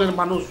ওই দলের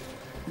মানুষ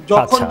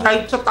যখন যা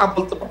ইচ্ছা তা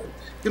বলতে পারে,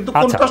 কিন্তু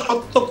কোনটা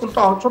সত্য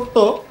কোনটা অসত্য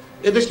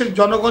এদেশের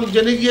জনগণ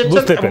জেনে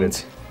গিয়েছেন,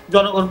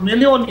 জনগণ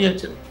মেনেও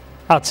নিয়েছেন।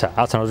 আচ্ছা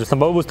আচ্ছা, নজরুল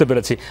ইসলাম বাবু, বুঝতে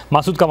পেরেছি।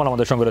 মাসুদ কামাল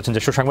আমাদের সঙ্গে রয়েছেন,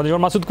 জ্যেষ্ঠ সাংবাদিক।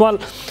 মাসুদ কামাল,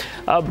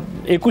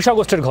 21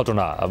 আগস্টের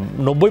ঘটনা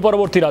 90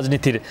 পরবর্তী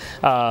রাজনীতির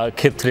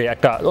ক্ষেত্রে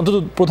একটা অন্তত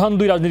প্রধান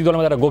দুই রাজনৈতিক দলের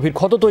মধ্যে একটা গভীর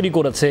ক্ষত তৈরি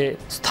করেছে,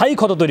 স্থায়ী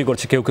ক্ষত তৈরি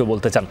করছে কেউ কেউ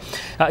বলতে চান।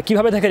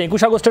 কিভাবে দেখেন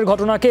 21 আগস্টের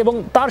ঘটনাকে এবং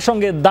তার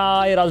সঙ্গে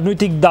দায়,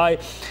 রাজনৈতিক দায়,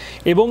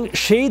 এবং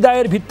সেই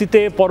দায়ের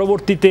ভিত্তিতে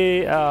পরবর্তীতে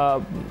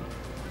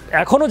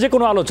এখনও যে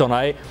কোনো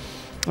আলোচনায়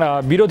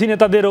বিরোধী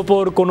নেতাদের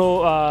ওপর কোনো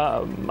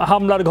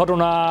হামলার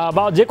ঘটনা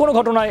বা যে কোনো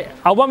ঘটনায়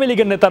আওয়ামী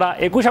লীগের নেতারা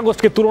 21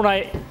 আগস্টকে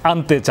তুলনায়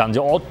আনতে চান, যে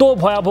অত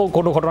ভয়াবহ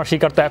কোনো ঘটনার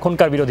শিকার তো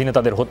এখনকার বিরোধী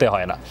নেতাদের হতে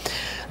হয় না,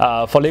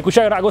 ফলে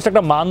 21 আগস্ট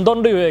একটা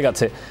মানদণ্ডই হয়ে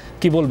গেছে।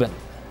 কি বলবেন?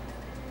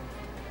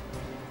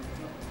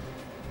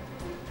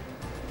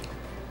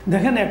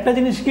 দেখেন, একটা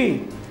জিনিস কি,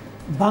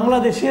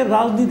 বাংলাদেশের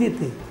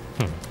রাজনীতিতে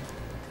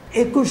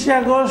 21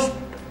 আগস্ট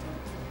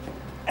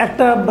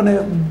একটা মানে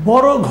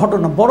বড়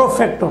ঘটনা, বড়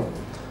ফ্যাক্টর।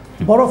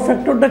 বড়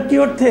ফ্যাক্টরটা কি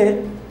অর্থে?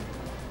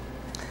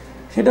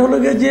 সেটা হলো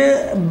গিয়ে যে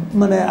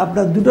মানে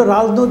আপনার দুটো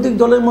রাজনৈতিক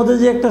দলের মধ্যে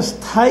যে একটা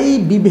স্থায়ী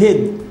বিভেদ,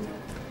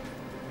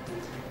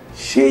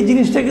 সেই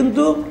জিনিসটা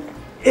কিন্তু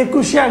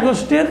 21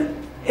 আগস্টের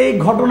এই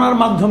ঘটনার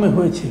মাধ্যমে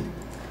হয়েছে।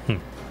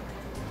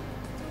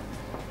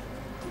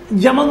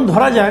 যেমন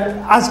ধরা যাক,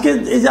 আজকে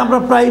এই যে আমরা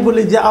প্রায়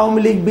বলি যে আওয়ামী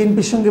লীগ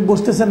বিএনপির সঙ্গে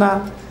বসতেছে না,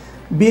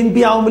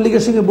 বিএনপি আওয়ামী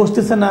লীগের সঙ্গে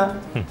বসতেছে না,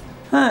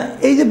 হ্যাঁ,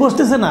 এই যে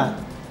বসতেছে না,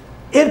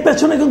 এর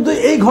পেছনে কিন্তু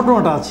এই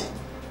ঘটনাটা আছে।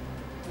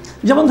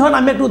 যেমন ধরেন,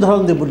 আমি একটু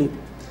উদাহরণ দিয়ে বলি,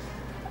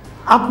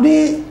 আপনি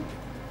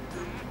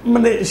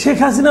মানে শেখ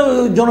হাসিনা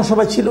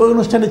জনসভা ছিল, ওই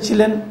অনুষ্ঠানে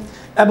ছিলেন,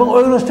 এবং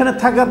ওই অনুষ্ঠানে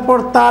থাকার পর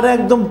তার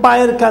একদম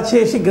পায়ের কাছে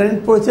এসে গ্রেনেড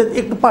পড়েছে,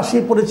 একটু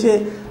পাশেই পড়েছে,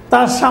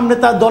 তার সামনে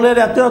তার দলের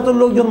এত এত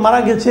লোকজন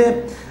মারা গেছে,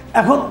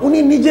 এখন উনি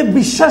নিজে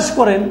বিশ্বাস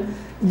করেন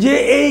যে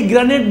এই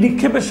গ্রেনেড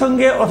নিক্ষেপের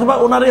সঙ্গে অথবা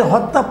ওনার এই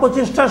হত্যা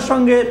প্রচেষ্টার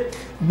সঙ্গে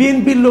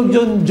বিএনপির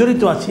লোকজন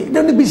জড়িত আছে, এটা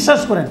উনি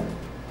বিশ্বাস করেন।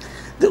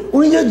 তো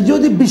উনি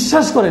যদি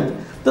বিশ্বাস করেন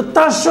তো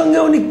তার সঙ্গে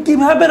উনি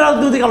কিভাবে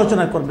রাজনৈতিক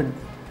আলোচনা করবেন,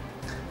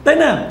 তাই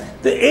না?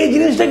 তো এই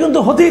জিনিসটা কিন্তু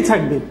হতেই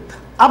থাকবে।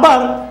 আবার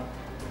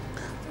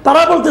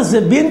তারা বলতেছে,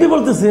 বিএনপি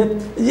বলতেছে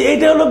যে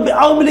এটা হলো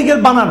আওয়ামী লীগের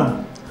বানানো।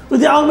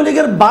 যদি আওয়ামী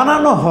লীগের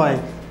বানানো হয়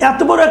এত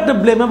বড় একটা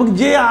ব্লেম, এবং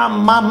যে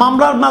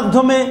মামলার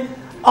মাধ্যমে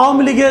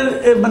আওয়ামী লীগের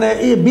মানে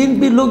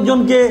বিএনপির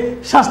লোকজনকে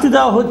শাস্তি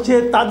দেওয়া হচ্ছে,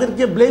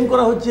 তাদেরকে ব্লেম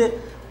করা হচ্ছে,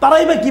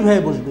 তারাই বা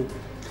কীভাবে বসবে?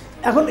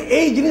 এখন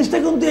এই জিনিসটা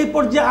কিন্তু এই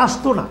পর্যায়ে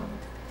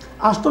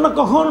আসতো না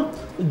কখন?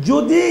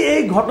 যদি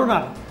এই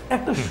ঘটনার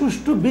একটা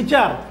সুষ্ঠু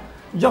বিচার,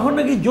 যখন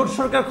নাকি জোট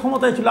সরকার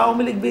ক্ষমতায় ছিল,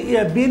 আওয়ামী লীগ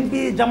বিএনপি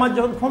জামাত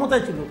যখন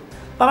ক্ষমতায় ছিল,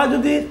 তারা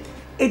যদি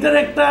এটার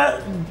একটা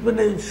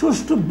মানে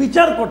সুষ্ঠু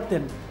বিচার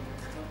করতেন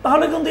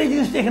তাহলে কিন্তু এই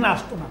জিনিসটা এখানে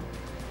আসতো না।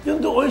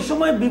 কিন্তু ওই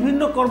সময়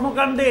বিভিন্ন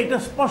কর্মকাণ্ডে এটা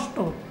স্পষ্ট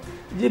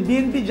যে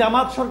বিএনপি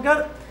জামাত সরকার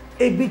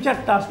এই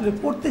বিচারটা আসলে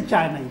করতে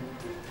চায় নাই।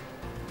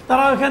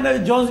 তারা ওখানে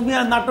জজ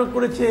মিয়া নাটক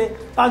করেছে,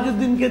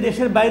 তাজউদ্দিনকে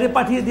দেশের বাইরে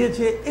পাঠিয়ে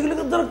দিয়েছে, এগুলো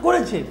কিন্তু তারা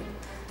করেছে,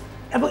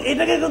 এবং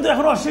এটাকে কিন্তু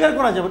এখন অস্বীকার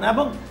করা যাবে না।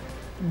 এবং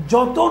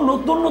যত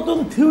নতুন নতুন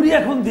থিওরি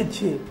এখন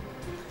দিচ্ছে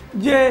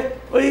যে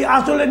ওই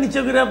আঁচলের নিচে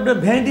করে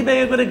আপনার ভ্যানিটি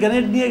ব্যাগে করে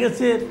গ্রেনেড নিয়ে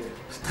গেছে,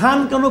 স্থান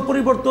কেন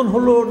পরিবর্তন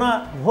হলো না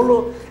হলো,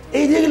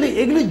 এই যেগুলি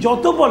এগুলি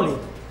যত বলে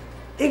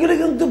এগুলি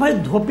কিন্তু ভাই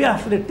ধোপে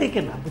আসলে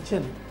টেকে না,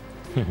 বুঝছেন?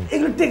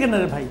 এগুলি টেকে না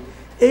রে ভাই।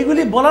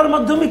 এইগুলি বলার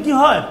মাধ্যমে কি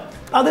হয়,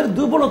 তাদের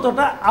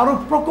দুর্বলতাটা আরো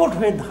প্রকট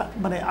হয়ে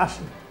মানে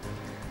আসে।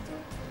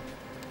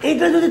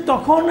 এইটা যদি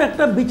তখন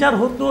একটা বিচার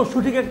হতো,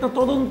 সঠিক একটা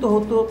তদন্ত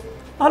হতো,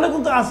 তাহলে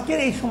কিন্তু আজকের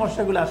এই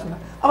সমস্যাগুলো আসে না।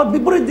 আবার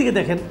বিপরীত দিকে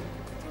দেখেন,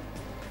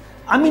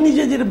 আমি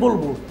নিজে যেটা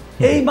বলবো,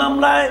 এই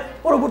মামলায়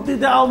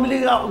পরবর্তীতে আওয়ামী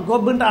লীগ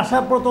গভর্নমেন্ট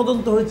আসার পর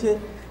তদন্ত হয়েছে,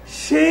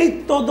 সেই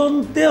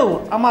তদন্তেও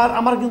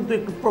আমার কিন্তু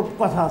একটু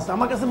কথা আছে।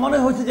 আমার কাছে মনে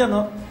হয়েছে যেন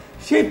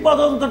সেই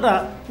তদন্তটা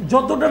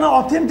যতটা না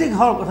অথেন্টিক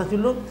হওয়ার কথা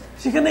ছিল,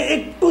 সেখানে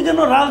একটু যেন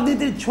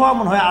রাজনীতির ছোঁয়া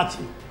মনে হয়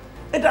আছে,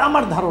 এটা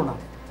আমার ধারণা।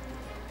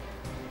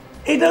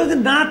 এটা যদি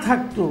না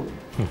থাকতো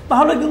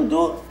তাহলে কিন্তু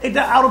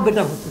এটা আরো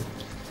বেটার হতো,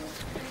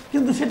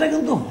 কিন্তু সেটা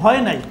কিন্তু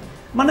হয় নাই।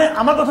 মানে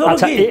আমার কথা হলো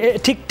কি,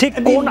 ঠিক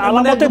কোন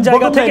আলামতের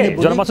জায়গা থেকে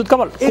জনাব মাসুদ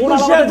কামাল, কোন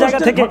আলামতের জায়গা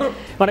থেকে,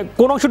 মানে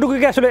কোন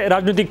অংশটুকুকে আসলে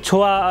রাজনৈতিক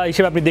ছোঁয়া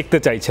হিসেবে আপনি দেখতে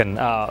চাইছেন?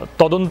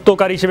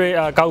 তদন্তকারী হিসেবে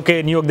কাউকে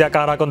নিয়োগ দেওয়া,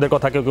 কারাকন্দের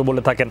কথা কেউ কেউ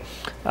বলে থাকেন,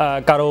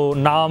 কারো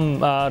নাম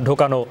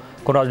ঢোকানো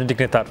কোন রাজনৈতিক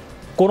নেতার,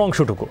 কোন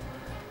অংশটুকু?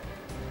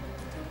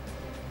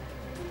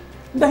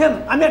 দেখেন,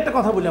 আমি একটা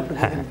কথা বলি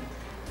আপনাকে,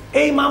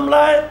 এই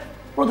মামলায়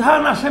প্রধান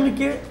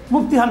আসামিকে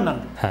মুফতি হান্নান,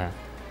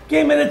 কে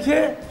মেরেছে?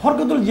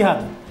 হরকতুল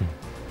জিহাদ।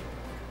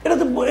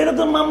 এটা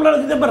তো মামলার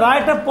যদি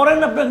রায়টা পড়েন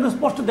আপনি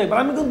স্পষ্ট দেখবেন।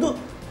 আমি কিন্তু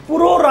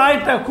পুরো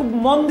রায়টা খুব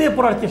মন দিয়ে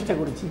পড়ার চেষ্টা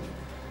করেছি।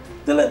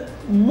 তাহলে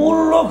মূল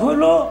লোক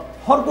হইল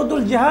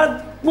হরকতুল জিহাদ,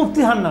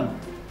 মুফতি হান্নান,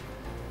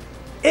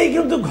 এই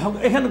কিন্তু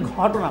এখানে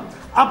ঘটনা।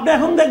 আপনি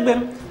এখন দেখবেন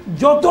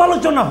যত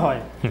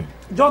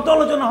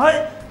আলোচনা হয়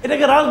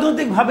এটাকে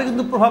রাজনৈতিকভাবে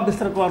কিন্তু প্রভাব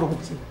বিস্তার করা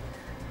হচ্ছে।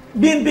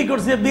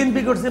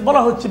 বিএনপি করছে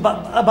বলা হচ্ছে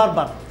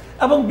বারবার,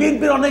 এবং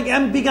বিএনপির অনেক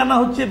এমপিকে আনা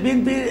হচ্ছে,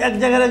 বিএনপির এক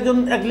জায়গার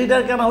এক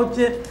লিডারকে আনা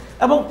হচ্ছে,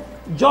 এবং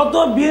যত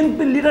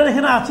বিএনপির লিডার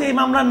এখানে আছে এই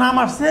মামলার নাম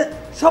আসছে,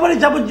 সবারই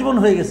যাবজ্জীবন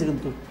হয়ে গেছে।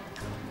 কিন্তু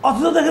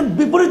অথচ দেখেন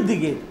বিপরীত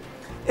দিকে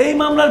এই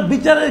মামলার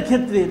বিচারের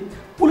ক্ষেত্রে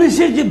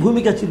পুলিশের যে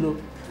ভূমিকা ছিল,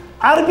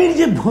 আর্মির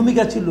যে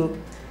ভূমিকা ছিল,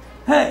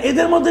 হ্যাঁ,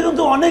 এদের মধ্যে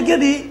কিন্তু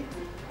অনেকেরই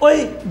ওই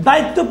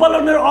দায়িত্ব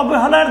পালনের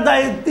অবহেলার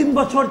দায়ে 3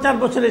 বছর 4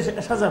 বছরের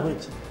সাজা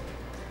হয়েছে।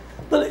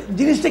 তো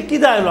জিনিসটা কি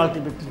দাঁড়ালো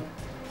আলটিমেটলি?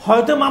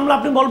 হয়তো মামলা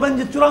আপনি বলবেন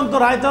যে চূড়ান্ত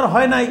রায় তো আর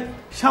হয় নাই,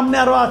 সামনে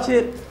আরও আছে,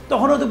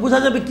 তখন হয়তো বোঝা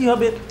যাবে কি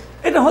হবে।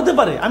 এটা হতে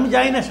পারে, আমি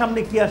জানি না সামনে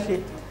কি আসে।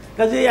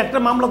 কাজে একটা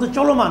মামলা তো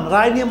চলমান,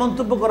 রায় নিয়ে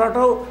মন্তব্য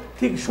করাটাও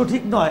ঠিক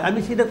সঠিক নয়, আমি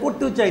সেটা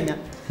করতেও চাই না।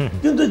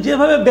 কিন্তু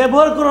যেভাবে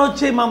ব্যবহার করা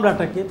হচ্ছে এই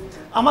মামলাটাকে,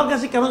 আমার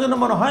কাছে কেন যেন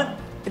মনে হয়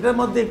এটার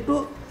মধ্যে একটু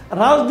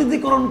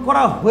রাজনীতিকরণ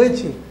করা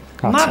হয়েছে।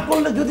 না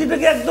করলে যদি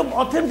এটাকে একদম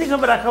অথেন্টিক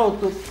ভাবে রাখা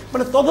হতো,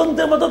 মানে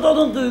তদন্তের মতো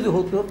তদন্ত যদি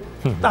হতো,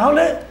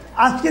 তাহলে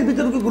আজকের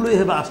বিতর্কগুলো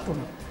এভাবে আসতো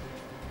না।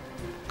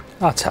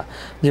 আচ্ছা,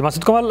 জি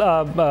মাসুদ কামাল,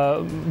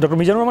 ডক্টর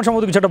মিজানুর রহমান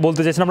সম্ভবত কিছুটা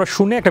বলতে চাইছেন, আমরা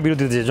শুনে একটা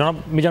বিরতিতে যাই। জনাব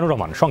মিজানুর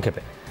রহমান,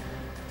 সংক্ষেপে।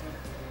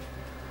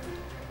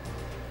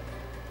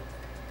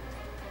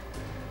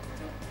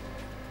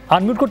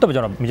 আনমিউট করতে হবে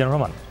জনাব মিজানুর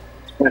রহমান।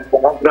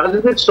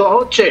 রাজনৈতিক ছোঁয়া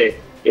হচ্ছে,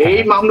 এই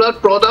মামলার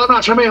প্রধান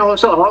আসামি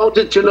হওয়া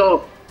উচিত ছিল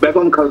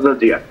বেগম খালেদা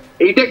জিয়া।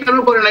 এইটা কেন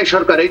করে নাই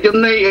সরকার? এই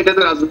জন্যই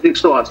এটাতে রাজনৈতিক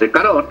ছোঁয়া আছে।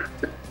 কারণ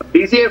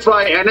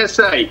ডিজিএফআই,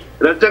 এনএসআই,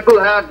 রাজ্জাকুল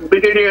হায়াত,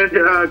 ব্রিগেডিয়ার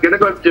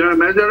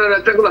মেজর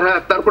রাজ্জাকুল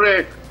হায়াত, তারপরে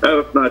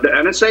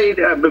এনএসআই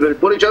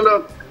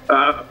পরিচালক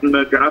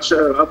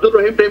আব্দুর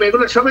রহিম প্রেম,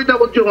 এগুলো সবই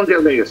যাবজ্জীবন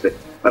জেল হয়ে গেছে।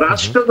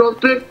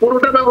 রাষ্ট্রযন্ত্রের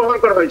পুরোটা ব্যবহার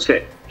করা হয়েছে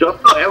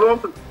এবং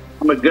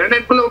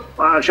গ্রেনেড গুলো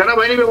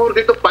সেনাবাহিনী ব্যবহার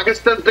কিন্তু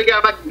পাকিস্তান থেকে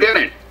আনা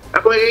গ্রেনেড,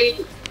 এবং এই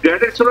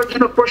গ্রেনেড ছোড়ার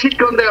জন্য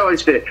প্রশিক্ষণ দেওয়া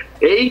হয়েছে।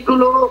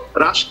 এইগুলো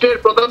রাষ্ট্রের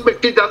প্রধান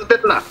ব্যক্তি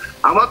জানতেন না।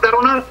 আমার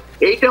ধারণা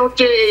এইটা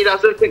হচ্ছে এই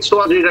রাজনৈতিক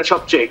ছোঁয়া, যেটা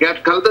সবচেয়ে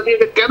খালেদা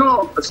জিয়াকে কেন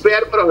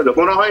স্পেয়ার করা হলো,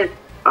 মনে হয়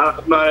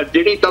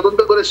যিনি তদন্ত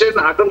করেছেন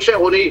হাকিম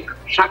সাহেব, উনি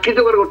সাক্ষী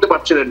জোগাড় করতে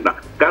পারছিলেন না,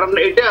 কারণ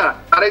এটা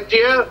তারেক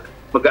জিয়া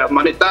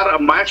মানে তার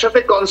মায়ের সাথে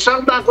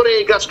কনসাল্ট না করে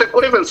এই কাজটা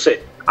করে ফেলছে।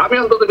 আমি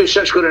অন্তত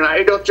বিশ্বাস করি না।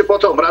 এটা হচ্ছে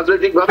প্রথম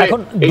রাজনৈতিক ভাবে।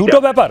 এখন দুটো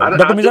ব্যাপার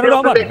ডক্টর মিজানুর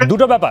রহমান,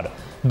 দুটো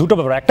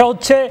ব্যাপার। একটা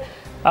হচ্ছে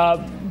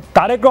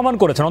তারেক রহমান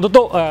করেছেন, অন্তত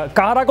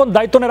কারাগার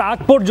দায়িত্ব নেওয়ার আগ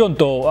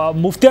পর্যন্ত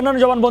মুফতি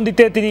আনার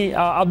জবানবন্দিতে তিনি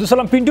আব্দুল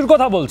সালাম পিন্টুর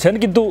কথা বলছেন,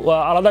 কিন্তু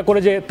আলাদা করে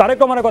যে তারেক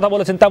রহমানের কথা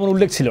বলেছেন তেমন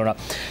উল্লেখ ছিল না।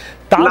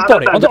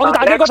 তারপরে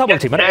আগের কথা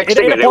বলছি, মানে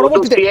এটা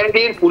পরবর্তীতে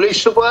সিআইডির পুলিশ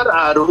সুপার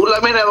আর রুহুল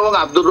আমিন এবং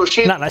আব্দুর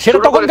রশিদ, না সেটা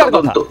তখনকার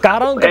কথা,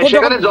 কারণ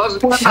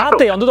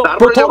সাথে অন্তত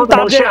প্রথম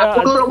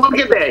আব্দুর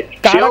রহমানকে দেয়,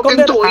 সেও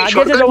কিন্তু ওই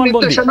সরকারি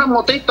নির্দেশনার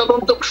মতেই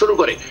তদন্ত শুরু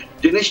করে।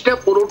 জিনিসটা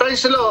পুরোটাই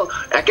ছিল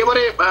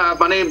একেবারে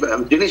মানে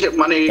জিনিস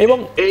মানে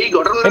এই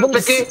ঘটনা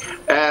থেকে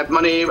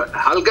মানে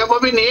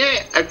হালকাভাবে নিয়ে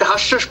একটা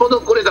হাস্যাস্পদ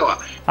করে দেওয়া।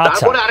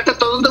 তারপরে আরেকটা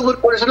তদন্ত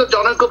করেছিল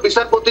জনৈক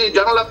বিচারপতি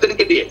জয়নাল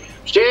আবদিনকে দিয়ে।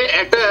 সে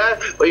একটা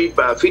ওই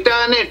ফিতা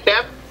আনে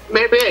ট্যাপ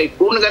মেপে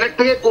কোন গানের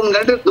থেকে কোন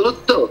গানের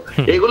দূরত্ব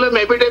এগুলো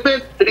মেপে টেপে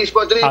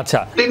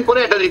 30-35 দিন পরে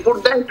একটা রিপোর্ট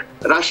দেয়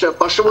রাষ্ট্র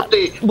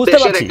পার্শ্ববর্তী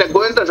দেশের একটা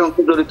গোয়েন্দা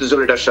সংস্থা জড়িত ছিল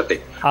এটার সাথে।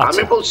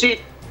 আমি বলছি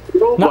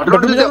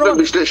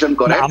বিশ্লেষণ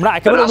করে আমরা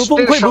একেবারে অনুপম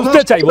হয়ে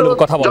বুঝতে চাই বলে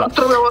কথা বলা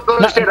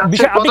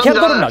আপনি খেয়াল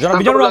করুন না জনাব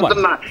মিজানুর রহমান,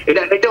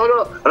 এটা হলো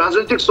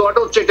রাজনৈতিক সোয়াটা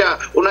হচ্ছে, এটা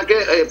ওনাকে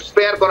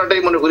স্পেয়ার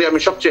করাটাই মনে করি আমি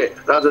সবচেয়ে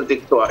রাজনৈতিক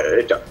সোয়া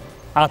এটা।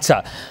 আচ্ছা,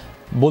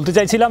 বলতে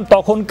চাইছিলাম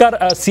তখনকার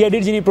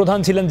সিআইডির যিনি প্রধান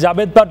ছিলেন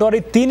জাবেদ পাটোয়ারি,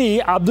 তিনি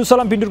আব্দুল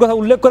সালাম পিন্টুর কথা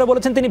উল্লেখ করে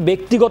বলেছেন তিনি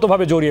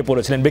ব্যক্তিগতভাবে জড়িয়ে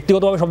পড়েছিলেন।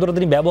 ব্যক্তিগতভাবে শব্দটা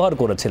তিনি ব্যবহার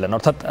করেছিলেন,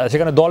 অর্থাৎ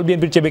সেখানে দল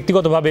বিএনপির চেয়ে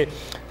ব্যক্তিগতভাবে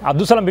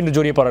আব্দুল সালাম পিন্টু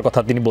জড়িয়ে পড়ার কথা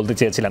তিনি বলতে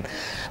চেয়েছিলেন।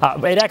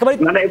 এটা একেবারে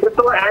মানে এটা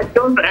তো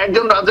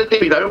একজন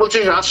রাজনীতিবিদ, আমি বলছি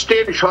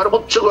রাষ্ট্রের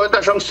সর্বোচ্চ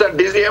গোয়েন্দা সংস্থা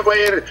ডিজিএফআই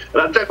এর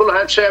রাজ্জাকুল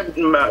হায়াত সাহেব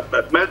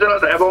মেজর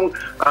এবং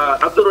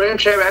আব্দুর রহিম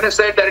সাহেব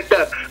এনএসআই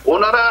ডাইরেক্টর,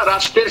 ওনারা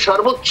রাষ্ট্রের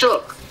সর্বোচ্চ।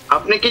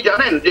 আপনি কি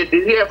জানেন যে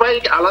ডিজিএফআই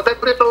আলাদা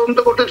করে তদন্ত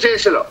করতে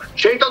চেয়েছিল,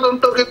 সেই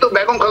তদন্ত কিন্তু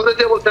বেগম খালেদা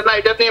জিয়া বলছেন না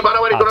এটা নিয়ে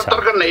বাড়াবাড়ি করার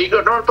দরকার নেই। এই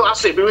ঘটনা তো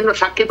আছে, বিভিন্ন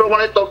সাক্ষী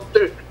প্রমাণের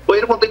তথ্যের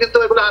বইয়ের মধ্যে কিন্তু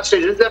এগুলো আছে,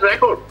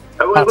 রেকর্ড,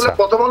 এবং এগুলো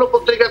প্রথম আলো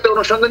পত্রিকাতে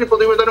অনুসন্ধানী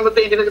প্রতিবেদনের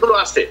মধ্যে এই জিনিসগুলো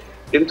আছে।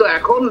 কিন্তু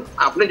এখন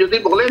আপনি যদি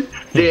বলেন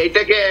যে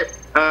এটাকে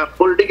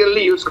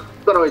পলিটিক্যালি ইউজ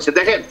করা হয়েছে,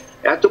 দেখেন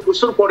এত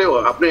কিছুর পরেও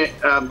আপনি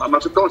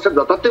মাসুদ কামাল সাহেব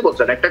যথার্থই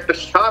বলছেন একটা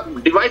শার্প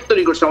ডিভাইড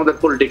তৈরি করছে আমাদের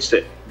পলিটিক্সে,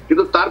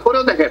 কিন্তু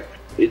তারপরেও দেখেন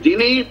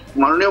যিনি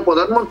মাননীয়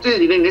প্রধানমন্ত্রী,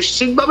 যিনি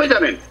নিশ্চিতভাবে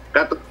জানেন,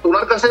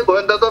 ওনার কাছে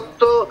গোয়েন্দা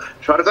তথ্য,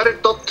 সরকারের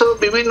তথ্য,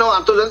 বিভিন্ন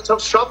আন্তর্জাতিক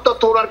সব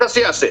তথ্য ওনার কাছে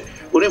আছে।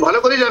 উনি ভালো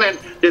করে জানেন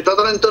যে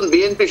তদানীন্তন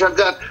বিএনপি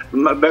সরকার,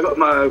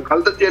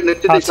 খালেদা জিয়ার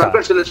নেতৃত্বে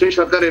সরকার ছিল, সেই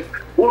সরকারের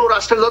পুরো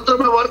রাষ্ট্রের যন্ত্র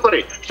ব্যবহার করে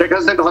শেখ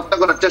হাসিনাকে হত্যা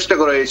করার চেষ্টা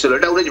করা হয়েছিল,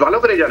 এটা উনি ভালো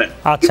করে জানেন।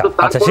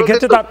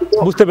 সেক্ষেত্রে তার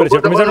বুঝতে পেরেছি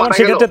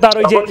সেক্ষেত্রে তার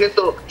ওই যে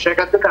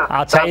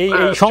এই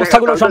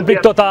সংস্থাগুলোর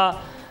সম্পৃক্ততা,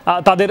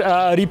 তাদের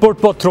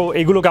রিপোর্টপত্র,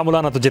 এগুলোকে আমলে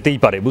আনা তো যেতেই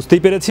পারে,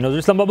 বুঝতেই পেরেছি।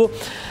 নজরুল ইসলাম বাবু,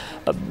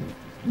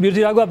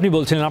 বিরোধীর আগে আপনি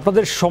বলছিলেন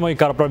আপনাদের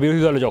সময়কার, আপনারা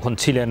বিরোধী দলে যখন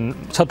ছিলেন,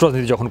 ছাত্র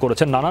রাজনীতি যখন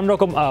করেছেন, নানান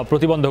রকম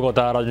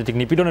প্রতিবন্ধকতা, রাজনৈতিক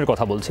নিপীড়নের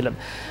কথা বলছিলেন।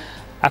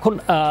 এখন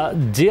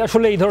যে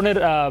আসলে এই ধরনের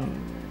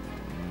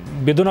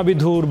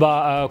বেদনাবিধুর বা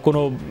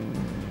কোনো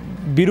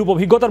বিরূপ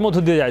অভিজ্ঞতার মধ্য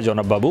দিয়ে যায়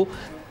জনাব বাবু,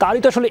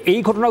 তারই তো আসলে এই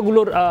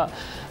ঘটনাগুলোর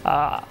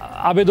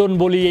আবেদন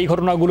বলি, এই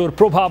ঘটনাগুলোর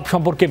প্রভাব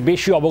সম্পর্কে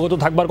বেশি অবগত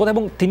থাকবার কথা,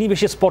 এবং তিনি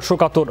বেশি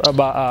স্পর্শকাতর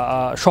বা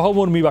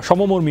সহমর্মী বা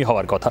সমমর্মী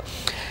হওয়ার কথা।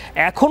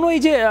 এখনও এই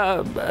যে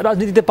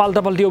রাজনীতিতে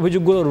পাল্টাপাল্টি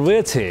অভিযোগগুলো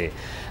রয়েছে,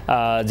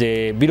 যে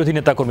বিরোধী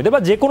নেতাকর্মীদের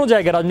বা যে কোনো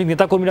জায়গায় রাজনৈতিক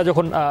নেতাকর্মীরা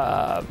যখন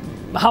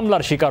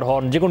হামলার শিকার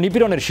হন, যে কোনো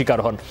নিপীড়নের শিকার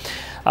হন,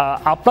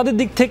 আপনাদের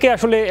দিক থেকে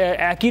আসলে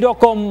একই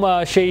রকম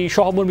সেই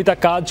সহমর্মিতা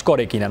কাজ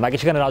করে কিনা, নাকি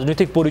সেখানে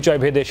রাজনৈতিক পরিচয়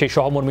ভেদে সেই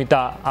সহমর্মিতা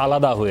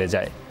আলাদা হয়ে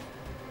যায়?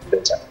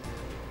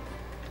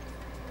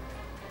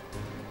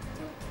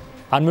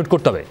 আনমিউট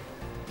করতে হবে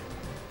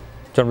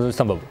জনাব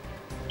ইসলাম বাবু,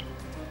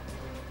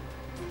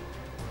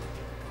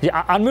 যে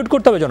আনমিউট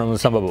করতে হবে জনাব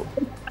ইসলাম বাবু।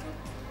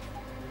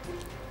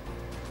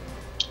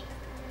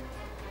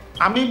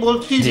 আমি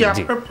বলছি যে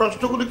আপনার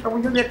প্রশ্নগুলি কেমন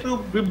জানি একটু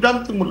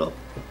বিভ্রান্তিমূলক।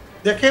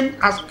 দেখেন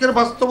আজকের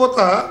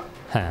বাস্তবতা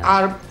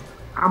আর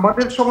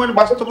আমাদের সময়ের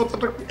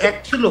বাস্তবতাটা এক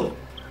ছিল।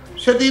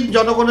 সেদিন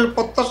জনগণের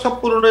প্রত্যাশা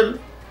পূরণের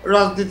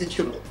রাজনীতি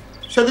ছিল,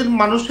 সেদিন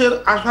মানুষের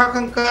আশা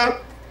আকাঙ্ক্ষা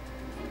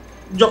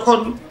যখন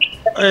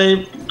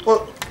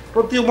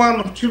প্রতীয়মান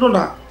ছিল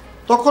না,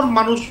 তখন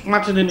মানুষ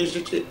মাঠে নেমে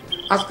এসেছে।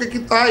 আজকে কি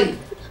তাই?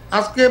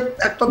 আজকে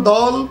একটা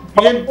দল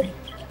বিএনপি,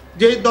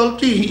 যেই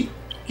দলটি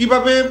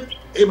কিভাবে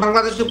এই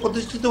বাংলাদেশে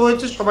প্রতিষ্ঠিত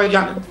হয়েছে সবাই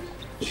জানেন,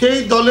 সেই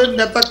দলের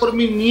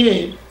নেতাকর্মী নিয়ে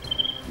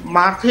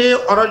মাঠে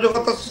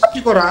অরাজকতা সৃষ্টি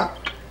করা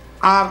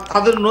আর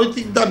তাদের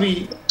নৈতিক দাবি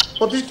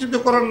প্রতিষ্ঠিত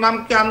করার নাম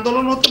কি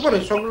আন্দোলন হতে পারে,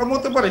 সংগ্রাম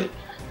হতে পারে?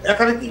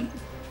 এখানে কি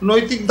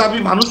নৈতিক দাবি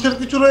মানুষের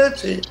কিছু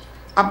রয়েছে?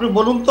 আপনি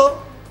বলুন তো,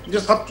 যে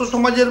ছাত্র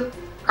সমাজের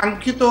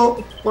কাঙ্ক্ষিত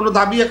কোনো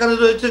দাবি এখানে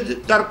রয়েছে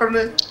যার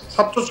কারণে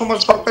ছাত্র সমাজ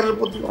সরকারের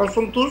প্রতি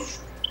অসন্তোষ?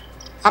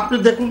 আপনি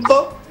দেখুন তো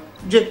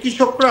যে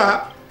কৃষকরা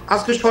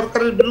আজকে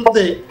সরকারের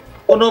বিরুদ্ধে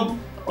কোনো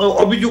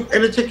অভিযোগ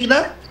এনেছে কিনা।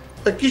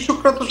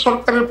 কৃষকরা তো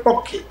সরকারের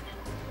পক্ষে,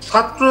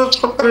 ছাত্র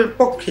সরকারের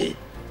পক্ষে,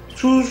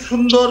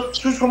 সুন্দর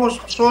সুষম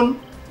শাসন,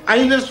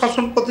 আইনের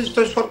শাসন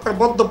প্রতিষ্ঠায় সরকার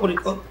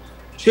বদ্ধপরিকর।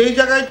 সেই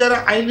জায়গায় যারা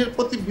আইনের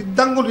প্রতি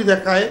বৃদ্ধাঙ্গুলি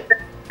দেখায়,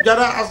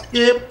 যারা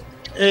আজকে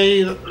এই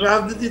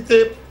রাজনীতিতে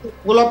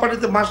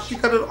গোলাপানিতে মাছ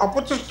শিকারের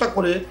অপচেষ্টা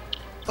করে,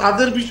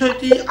 তাদের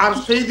বিষয়টি আর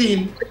সেই দিন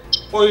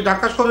ওই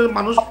ঢাকা শহরের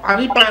মানুষ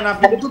পানি পায় না,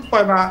 বিদ্যুৎ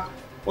পায় না,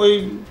 ওই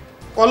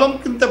কলম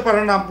কিনতে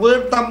পারে না,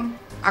 বইয়ের দাম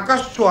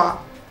আকাশ ছোঁয়া,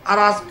 আর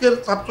আজকের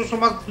ছাত্র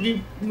সমাজ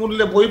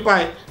মূল্যে বই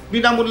পায়,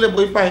 বিনামূল্যে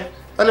বই পায়,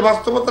 তাহলে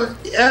বাস্তবতা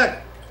এক।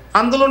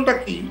 আন্দোলনটা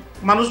কি?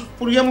 মানুষ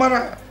পুড়িয়ে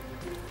মারা?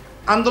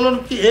 আন্দোলন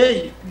কি এই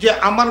যে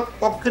আমার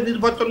পক্ষে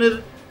নির্বাচনের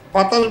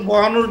বাতাস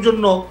বহানোর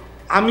জন্য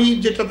আমি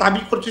যেটা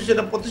দাবি করছি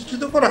সেটা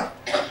প্রতিষ্ঠিত করা?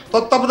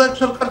 তত্ত্বাবধায়ক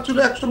সরকার ছিল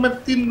একসময়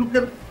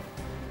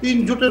 3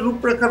 জোটের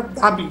রূপরেখার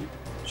দাবি,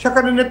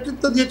 সেখানে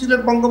নেতৃত্ব দিয়েছিলেন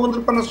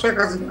বঙ্গবন্ধুর কন্যা শেখ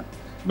হাসিনা,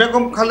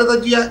 বেগম খালেদা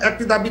জিয়া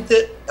একটি দাবিতে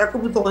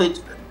একভূত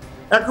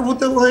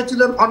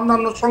হয়েছিলেন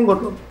অন্যান্য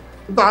সংগঠন।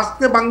 কিন্তু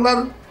আজকে বাংলার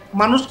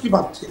মানুষ কি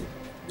ভাবছে?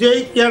 যে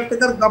এই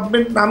কেয়ারটেকার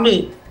গভর্নমেন্ট নামে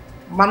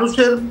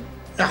মানুষের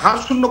হার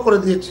শূন্য করে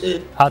দিয়েছে,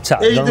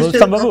 এই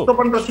দেশের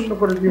শূন্য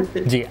করে দিয়েছে,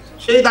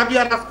 সেই দাবি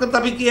আর আজকের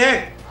দাবি কি এক?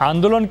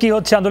 আন্দোলন কি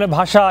হচ্ছে, আন্দোলনের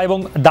ভাষা এবং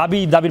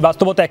দাবির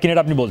বাস্তবতা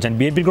একই আপনি বলছেন।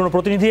 বিএনপির কোনো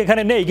প্রতিনিধি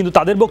এখানে নেই, কিন্তু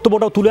তাদের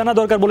বক্তব্যটাও তুলে আনা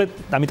দরকার বলে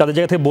আমি তাদের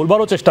জায়গা থেকে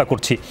বলবারও চেষ্টা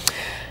করছি।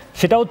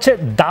 সেটা হচ্ছে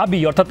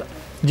দাবি, অর্থাৎ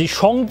যে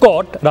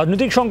সংকট,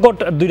 রাজনৈতিক সংকট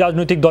দুই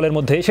রাজনৈতিক দলের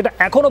মধ্যে, সেটা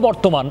এখনো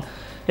বর্তমান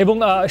এবং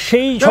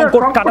সেই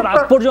সংকট কাটার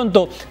আগ পর্যন্ত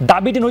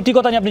দাবিটি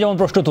নৈতিকতা নিয়ে আপনি যেমন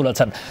প্রশ্ন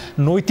তুলেছেন,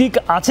 নৈতিক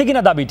আছে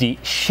কিনা দাবিটি,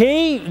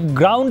 সেই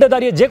গ্রাউন্ডে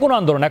দাঁড়িয়ে যে কোনো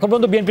আন্দোলন, এখন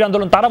পর্যন্ত বিএনপির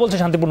আন্দোলন তারা বলছে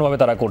শান্তিপূর্ণভাবে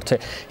তারা করছে,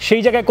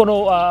 সেই জায়গায় কোনো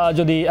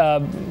যদি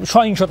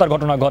সহিংসতার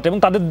ঘটনা ঘটে এবং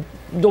তাদের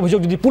অভিযোগ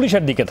যদি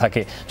পুলিশের দিকে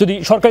থাকে, যদি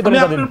সরকারি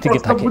দলের তাদের দিকে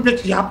থাকে,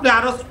 আপনি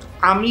আরো,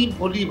 আমি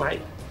বলি ভাই,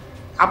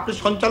 আপনি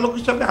সঞ্চালক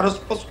হিসাবে আরো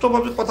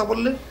স্পষ্টভাবে কথা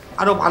বললে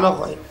আরো ভালো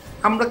হয়।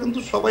 আমরা কিন্তু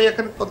সবাই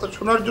এখানে কথা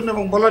শোনার জন্য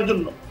এবং বলার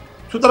জন্য,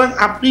 সুতরাং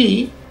আপনি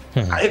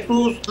একটু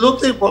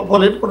স্লোতে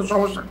বলেন, কোনো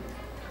সমস্যা নেই।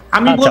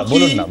 আমি বলছি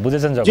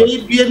যে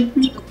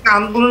বিএনপি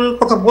আন্দোলনের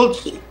কথা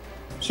বলছি,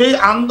 সেই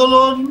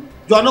আন্দোলন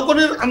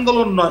জনগণের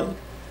আন্দোলন নয়।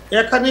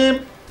 এখানে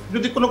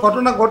যদি কোনো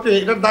ঘটনা ঘটে,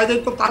 এটার দায়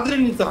দায়িত্ব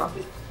তাদেরই নিতে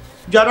হবে,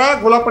 যারা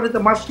গোলাপানিতে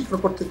মাছ শিকার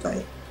করতে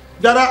চায়,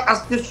 যারা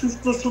আজকে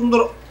সুস্থ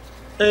সুন্দর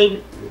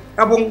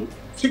এবং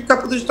শিক্ষা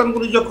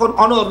প্রতিষ্ঠানগুলি যখন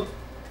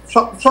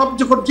সব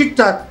যখন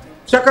ঠিকঠাক,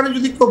 সেখানে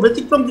যদি কেউ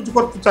ব্যতিক্রম কিছু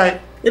করতে চায়,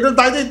 এটার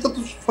দায় দায়িত্ব তো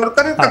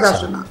সরকারের কাছে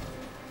আসে না,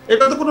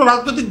 এটা তো কোনো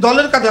রাজনৈতিক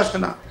দলের কাছে আসে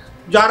না।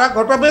 যারা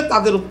ঘটাবে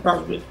তাদের উপর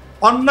আসবে।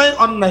 অন্যায়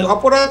অন্যায়,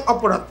 অপরাধ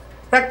অপরাধ,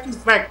 ফ্যাক্ট ইজ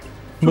ফ্যাক্ট।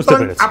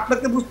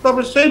 আপনাকে বুঝতে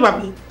হবে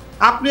সেইভাবে।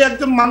 আপনি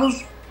একজন মানুষ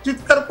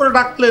চিৎকার করে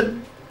ডাকলেন,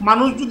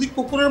 মানুষ যদি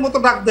কুকুরের মতো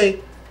ডাক দেয়,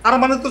 তার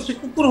মানে তো সে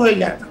কুকুর হয়ে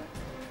যায় না।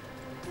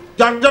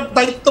 যার যার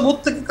দায়িত্ববোধ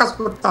থেকে কাজ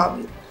করতে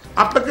হবে।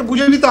 আপনাকে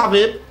বুঝে নিতে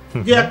হবে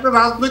যে একটা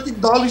রাজনৈতিক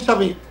দল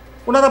হিসাবে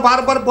ওনারা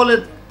বারবার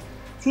বলেন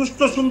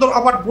সুষ্ঠু সুন্দর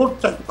আবার ভোট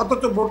চাই,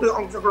 অথচ ভোটে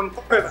অংশগ্রহণ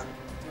করে না।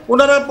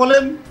 ওনারা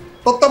বলেন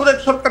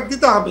তত্ত্বাবধায়ক সরকার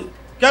দিতে হবে।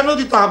 কেন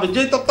দিতে হবে?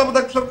 যেই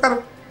তত্ত্বাবধায়ক সরকার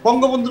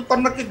বঙ্গবন্ধুর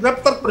কন্যাকে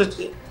গ্রেপ্তার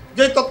করেছে,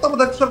 যেই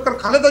তত্ত্বাবধায়ক সরকার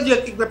খালেদা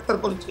জিয়াকে গ্রেপ্তার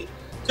করেছে,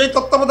 যেই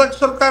তত্ত্বাবধায়ক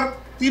সরকার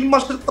 3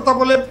 মাসের কথা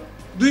বলে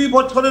 2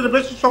 বছরের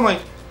বেশি সময়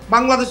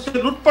বাংলাদেশে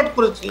লুটপাট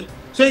করেছে,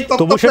 সেই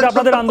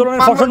আপনাদের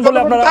আন্দোলনের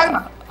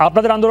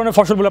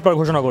ফসল বলে আপনারা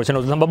ঘোষণা করেছেন।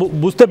 বাবু,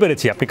 বুঝতে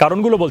পেরেছি আপনি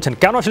কারণগুলো বলছেন,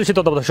 কেন আসলে সেই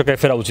তত্ত্বাবধায়ক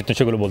সরকারে ফেরা উচিত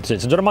সেগুলো বলতে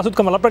চাইছেন। যারা মাসুদ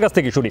কামাল, আপনার কাছ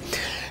থেকে শুনি।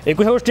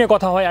 21 আগস্ট নিয়ে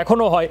কথা হয়,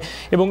 এখনো হয়,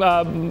 এবং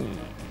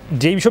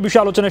যেই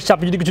বিষয়ে আলোচনা এসেছে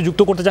আপনি যদি কিছু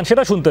যুক্ত করতে চান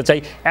সেটা শুনতে চাই।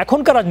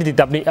 এখনকার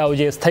রাজনীতিতে আপনি ওই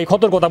যে স্থায়ী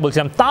ক্ষতর কথা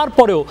বলছিলাম,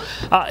 তারপরেও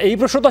এই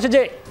প্রশ্ন তো আছে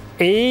যে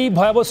এই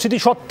ভয়াবহ স্মৃতি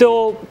সত্ত্বেও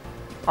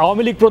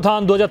আওয়ামী লীগ প্রধান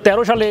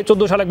 2013 সালে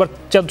 14 সালে একবার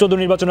 14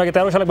 নির্বাচনের আগে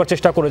 13 সালে একবার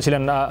চেষ্টা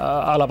করেছিলেন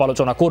আলাপ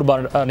আলোচনা করবার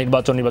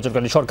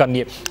নির্বাচনকালীন সরকার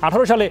নিয়ে।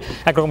 18 সালে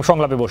একরকম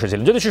সংলাপে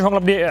বসেছিলেন, যদি সেই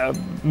সংলাপ নিয়ে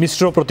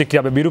মিশ্র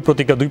প্রতিক্রিয়া বা বিরূপ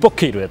প্রতিক্রিয়া দুই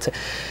পক্ষেই রয়েছে।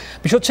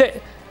 বিষয় হচ্ছে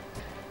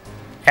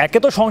একে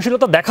তো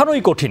সহনশীলতা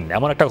দেখানোই কঠিন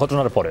এমন একটা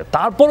ঘটনার পরে,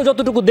 তারপরও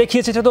যতটুকু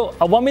দেখিয়েছে সেটা তো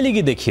আওয়ামী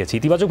লীগই দেখিয়েছে।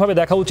 ইতিবাচকভাবে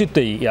দেখা উচিত তো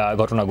এই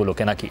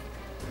ঘটনাগুলোকে, নাকি?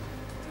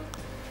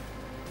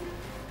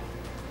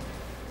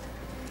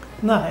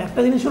 না, একটা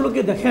জিনিস হলো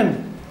কি, দেখেন,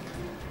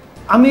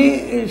 আমি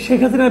শেখ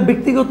হাসিনার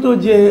ব্যক্তিগত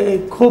যে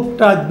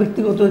ক্ষোভটা,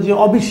 ব্যক্তিগত যে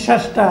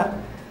অবিশ্বাসটা,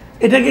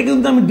 এটাকে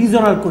কিন্তু আমি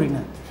ডিজনার করি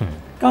না।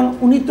 কারণ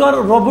উনি তো আর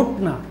রোবট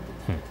না,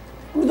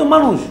 উনি তো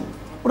মানুষ,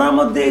 ওনার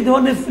মধ্যে এই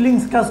ধরনের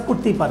ফিলিংস কাজ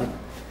করতেই পারে।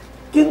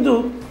 কিন্তু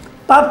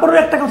তারপরে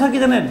একটা কথা কি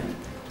জানেন,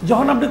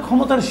 যখন আপনি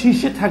ক্ষমতার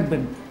শীর্ষে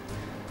থাকবেন,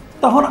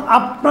 তখন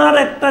আপনার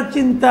একটা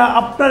চিন্তা,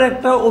 আপনার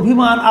একটা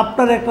অভিমান,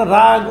 আপনার একটা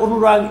রাগ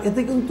অনুরাগ,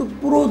 এতে কিন্তু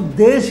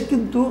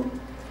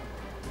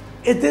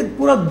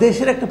পুরো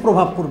দেশের একটা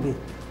প্রভাব পড়বে।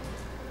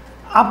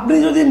 আপনি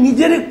যদি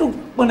নিজের একটু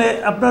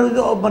আপনার যদি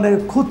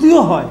ক্ষতিও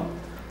হয়,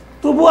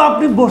 তবুও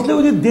আপনি বসলে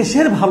যদি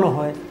দেশের ভালো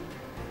হয়,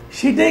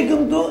 সেটাই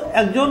কিন্তু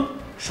একজন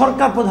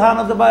সরকার প্রধান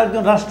বা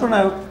একজন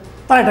রাষ্ট্রনায়ক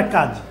তার একটা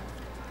কাজ।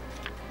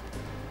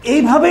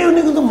 এইভাবেই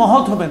উনি কিন্তু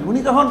মহৎ হবেন, উনি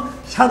তখন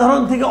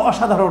সাধারণ থেকে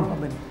অসাধারণ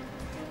হবেন।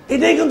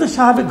 এটাই কিন্তু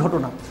স্বাভাবিক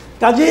ঘটনা।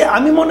 কাজেই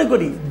আমি মনে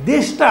করি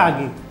দেশটা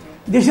আগে,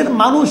 দেশের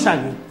মানুষ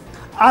আগে।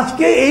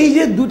 আজকে এই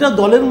যে দুটা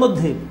দলের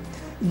মধ্যে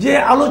যে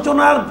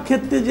আলোচনার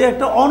ক্ষেত্রে যে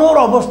একটা অনড়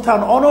অবস্থান,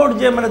 অনড়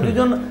যে মানে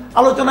দুজন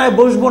আলোচনায়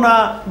বসবো না,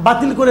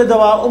 বাতিল করে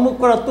দেওয়া, অমুক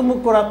করা তমুক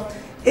করা,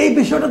 এই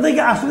বিষয়টা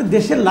থেকে আসলে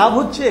দেশের লাভ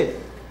হচ্ছে?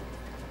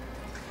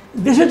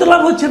 দেশে তো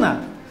লাভ হচ্ছে না।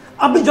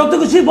 আপনি যত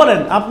কিছুই বলেন,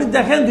 আপনি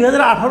দেখেন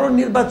 2018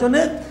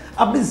 নির্বাচনে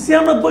আপনি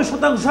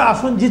 96%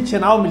 আসন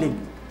জিতছেন, আওয়ামী লীগ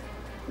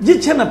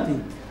জিতছেন আপনি।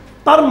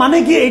 তার মানে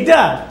কি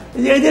এটা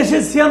যে এই দেশে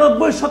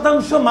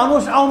 96%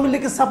 মানুষ আওয়ামী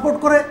লীগকে সাপোর্ট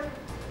করে?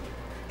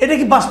 এটা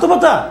কি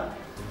বাস্তবতা?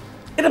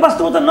 এটা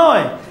বাস্তবতা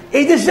নয়।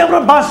 এই দেশে আমরা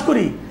বাস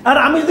করি, আর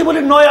আমি যদি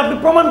বলি নয় আপনি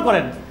প্রমাণ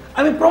করেন,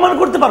 আমি প্রমাণ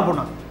করতে পারবো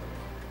না।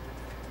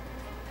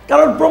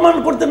 কারণ প্রমাণ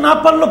করতে না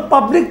পারলেও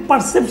পাবলিক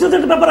পারসেপশনের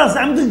একটা ব্যাপার আছে।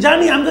 আমি তো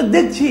জানি, আমি তো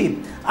দেখছি,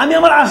 আমি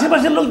আমার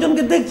আশেপাশের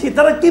লোকজনকে দেখছি,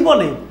 তারা কি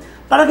বলে,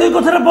 তারা কি ওই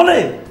কথাটা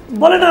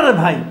বলে না রে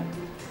ভাই।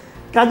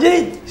 কাজেই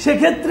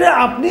সেক্ষেত্রে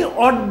আপনি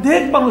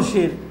অর্ধেক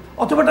মানুষের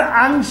অথবা একটা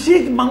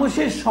আংশিক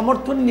মানুষের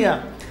সমর্থন নিয়ে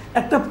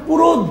একটা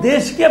পুরো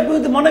দেশকে আপনি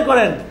যদি মনে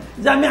করেন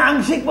যে আমি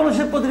আংশিক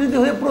মানুষের প্রতিনিধি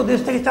হয়ে পুরো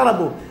দেশটাকে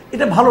চালাবো,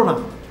 এটা ভালো না।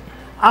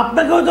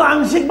 আপনাকে হয়তো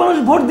আংশিক মানুষ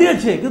ভোট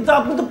দিয়েছে, কিন্তু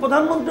আপনি তো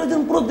প্রধানমন্ত্রী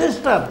হয়েছেন পুরো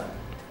দেশটার।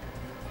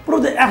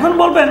 এখন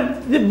বলবেন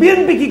যে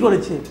বিএনপি কি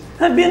করেছে?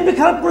 হ্যাঁ, বিএনপি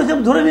খারাপ করেছে,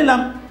 আমি ধরে নিলাম।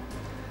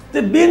 তো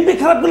বিএনপি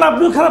খারাপ করলে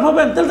আপনিও খারাপ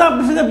হবেন, তাহলে তো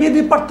আপনার সঙ্গে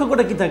বিএনপির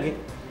পার্থক্যটা কি থাকে?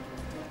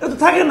 এটা তো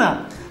থাকে না।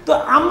 তো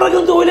আমরা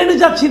কিন্তু ওই লাইনে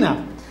যাচ্ছি না।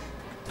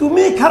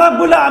 তুমি খারাপ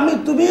বলে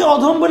তুমি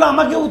অধম বলে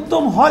আমাকে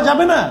উত্তম হওয়া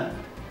যাবে না,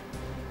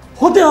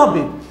 হতে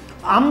হবে।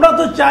 আমরা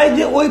তো চাই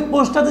যে ওই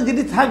পোস্টটাতে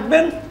যিনি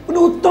থাকবেন উনি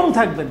উত্তম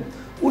থাকবেন।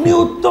 উনি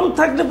উত্তম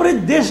থাকলে পরে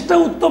দেশটা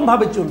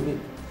উত্তমভাবে চলবে।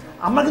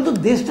 আমরা কিন্তু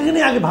দেশটাকে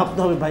নিয়ে আগে ভাবতে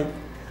হবে ভাই।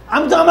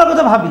 আমি তো আমার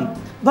কথা ভাবি,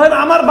 ধরেন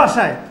আমার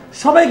বাসায়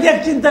সবাইকে এক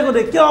চিন্তা করে,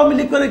 কেউ আওয়ামী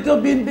লীগ করে, কেউ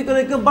বিএনপি করে,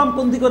 কেউ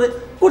বামপন্থী করে,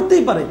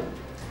 করতেই পারে।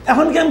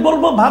 এখন কি আমি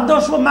বলবো ভাত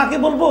দেওয়ার সময় মাকে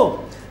বলবো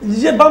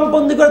যে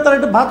বামপন্থী করে তারা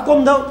একটু ভাত কম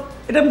দাও?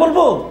 এটা আমি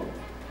বলবো?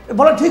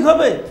 বলা ঠিক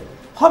হবে?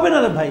 হবে না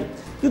রে ভাই।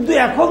 কিন্তু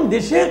এখন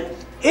দেশে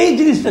এই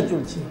জিনিসটা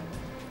চলছে,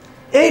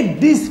 এই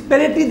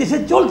ডিসপ্যারিটি দেশে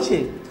চলছে,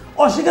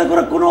 অস্বীকার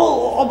করার কোনো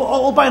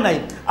উপায় নাই।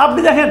 আপনি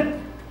দেখেন,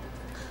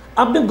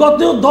 আপনি গত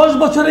 10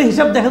 বছরের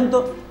হিসাব দেখেন তো,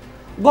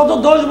 গত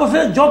 10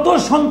 বছরে যত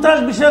সন্ত্রাস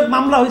বিষয়ক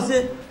মামলা হয়েছে,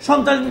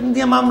 সন্ত্রাস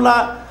নিয়ে মামলা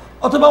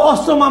অথবা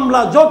অস্ত্র মামলা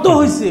যত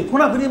হয়েছে,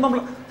 খুনাখুনি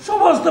মামলা,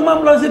 সমস্ত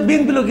মামলা হয়েছে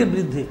বিএনপি লোকের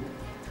বিরুদ্ধে।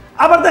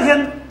 আবার দেখেন,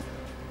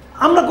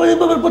 আমরা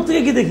কয়েকবার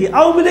পত্রিকা কি দেখি,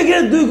 আওয়ামী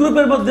লীগের 2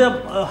 গ্রুপের মধ্যে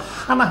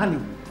হানাহানি,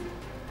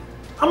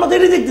 আমরা তো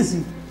এটাই দেখতেছি।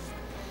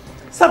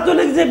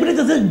 ছাত্রলীগ যে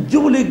পিড়াচ্ছে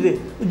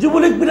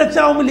যুবলীগ পিড়াচ্ছে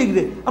আওয়ামী লীগ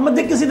রে, আমরা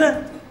দেখতেছি না?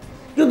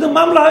 কিন্তু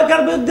মামলা হয়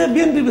কার বিরুদ্ধে?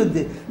 বিএনপির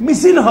বিরুদ্ধে।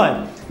 মিছিল হয়,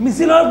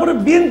 মিছিল হওয়ার পরে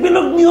বিএনপি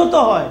লোক নিহত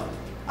হয়,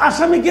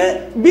 আসামিকে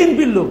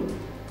বিএনপির লোক।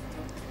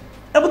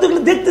 এবার তো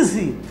এগুলো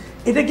দেখতেছি।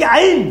 এটা কি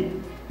আইন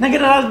নাকি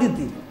এটা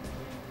রাজনীতি?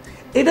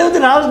 এটা যদি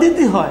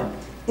রাজনীতি হয়,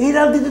 এই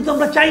রাজনীতি তো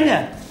আমরা চাই না।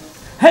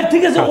 হ্যাঁ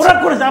ঠিক আছে, ওরা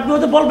করেছে, আপনি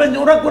হয়তো বলবেন যে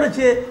ওরা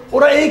করেছে,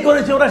 ওরা এই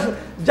করেছে, ওরা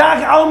যা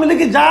আওয়ামী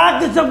লীগে যা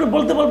কিছু আপনি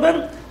বলতে বলবেন,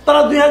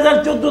 তারা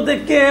 2014-তে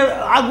কে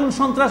আগুন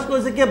সন্ত্রাস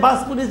করেছে, কে বাস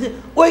করেছে,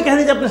 ওই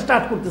কাহিনী আপনি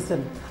স্টার্ট করতেছেন।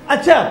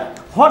 আচ্ছা,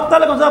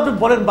 হরতালের কথা আপনি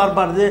বলেন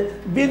বারবার যে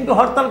বিএনপি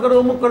হরতাল করে,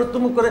 অমুক করে,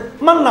 তমুক করে,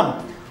 মানলাম।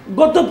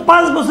 গত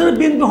 5 বছরে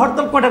বিএনপি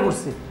হরতাল কয়টা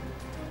করছে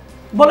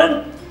বলেন?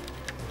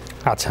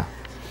 আচ্ছা,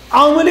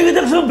 আওয়ামী লীগের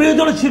যে সময় বিরোধী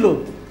দল ছিল,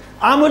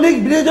 আওয়ামী লীগ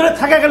বিরোধী দলে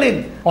থাকাকালীন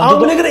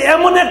আওয়ামী লীগের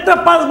এমন একটা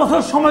 5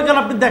 বছর সময়কাল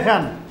আপনি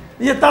দেখান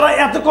যে তারা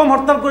এত কম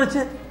হরতাল করেছে?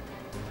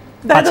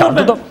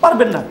 দেখাতে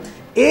পারবেন না।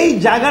 এই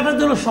জায়গাটার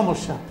জন্য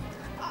সমস্যা।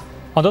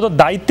 অন্তত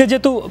দায়িত্বে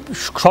যেহেতু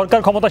সরকার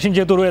ক্ষমতাসীন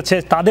যেহেতু রয়েছে,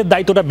 তাদের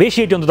দায়িত্বটা বেশি,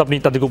 এটি অন্তত আপনি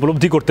তাদেরকে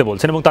উপলব্ধি করতে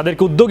বলছেন এবং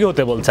তাদেরকে উদ্যোগী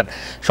হতে বলছেন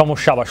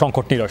সমস্যা বা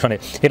সংকট নিরসনে।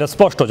 এটা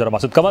স্পষ্ট। যারা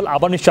মাসুদ কামাল,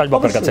 আবার নিশ্চয় আসবো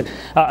আপনার কাছে।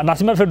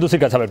 নাসিমা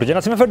ফেরদৌসির কাছে একটু যে,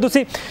 নাসিমা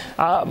ফেরদৌসি,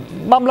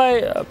 মামলায়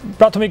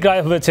প্রাথমিক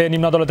রায় হয়েছে,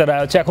 নিম্ন আদালতের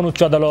রায় হচ্ছে, এখন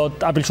উচ্চ আদালত,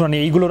 আপিল শুনানি,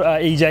 এইগুলোর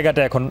এই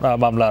জায়গাটা এখন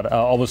মামলার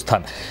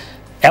অবস্থান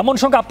এমন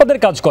সঙ্গে আপনাদের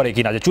কাজ করে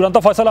কিনা যে চূড়ান্ত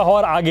ফয়সালা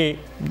হওয়ার আগে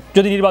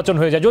যদি নির্বাচন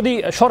হয়ে যায়, যদি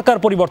সরকার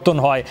পরিবর্তন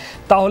হয়,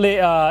 তাহলে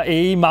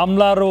এই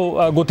মামলারও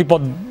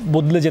গতিপথ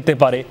বদলে যেতে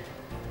পারে?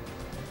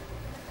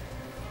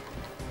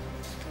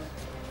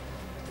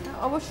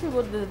 অবশ্যই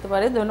বদলে যেতে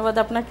পারে। ধন্যবাদ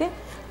আপনাকে।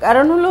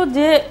 কারণ হলো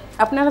যে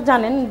আপনারা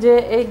জানেন যে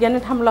এই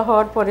গ্রেনেড হামলা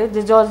হওয়ার পরে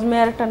যে জজ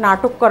মেয়ার একটা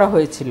নাটক করা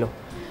হয়েছিল,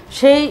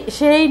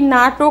 সেই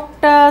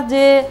নাটকটা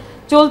যে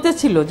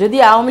চলতেছিল, যদি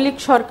আওয়ামী লীগ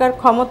সরকার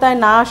ক্ষমতায়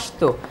না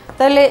আসতো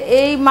তাহলে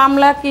এই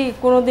মামলা কি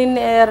কোনোদিন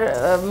এর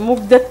মুখ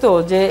দেখতো,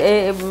 যে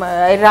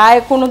রায়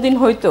কোনোদিন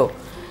হইতো?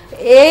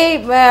 এই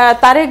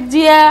তারেক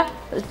জিয়া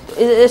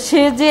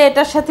সে যে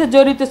এটার সাথে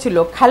জড়িত ছিল,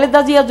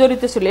 খালেদা জিয়া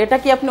জড়িত ছিল, এটা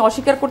কি আপনি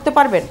অস্বীকার করতে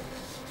পারবেন?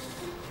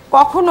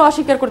 কখনো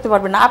অস্বীকার করতে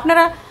পারবেন না।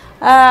 আপনারা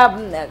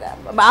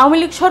আওয়ামী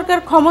লীগ সরকার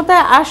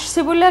ক্ষমতায় আসছে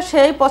বলে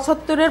সেই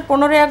 75-এর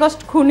 15ই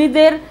আগস্ট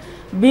খুনিদের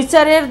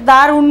বিচারের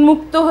দ্বার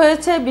উন্মুক্ত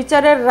হয়েছে,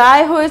 বিচারের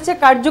রায় হয়েছে,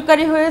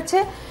 কার্যকারী হয়েছে,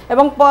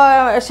 এবং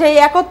সেই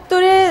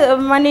 71-এ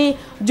মানে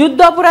যুদ্ধ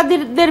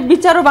অপরাধীদের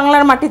বিচারও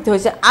বাংলার মাটিতে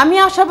হয়েছে। আমি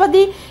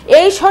আশাবাদী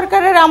এই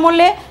সরকারের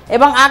আমলে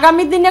এবং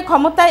আগামী দিনে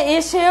ক্ষমতায়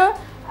এসেও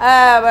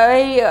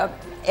এই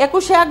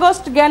 21শে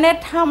আগস্ট গ্রেনেড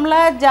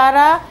হামলায়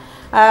যারা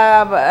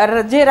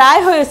যে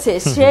রায় হয়েছে,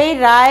 সেই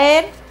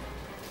রায়ের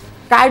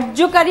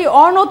কার্যকারী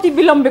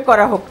অনতিবিলম্বে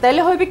করা হোক।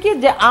 তাহলে হবে কি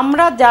যে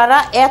আমরা যারা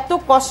এত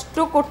কষ্ট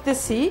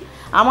করতেছি,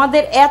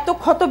 আমাদের এত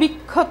ক্ষত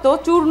বিক্ষত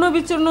চূর্ণ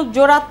বিচূর্ণ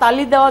জোড়া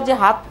তালি দেওয়া যে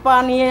হাত পা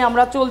নিয়ে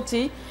আমরা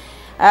চলছি,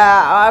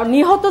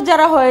 নিহত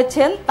যারা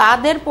হয়েছেন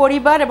তাদের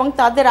পরিবার এবং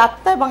তাদের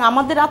আত্মা এবং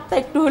আমাদের আত্মা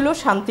একটু হলেও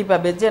শান্তি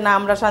পাবে যে না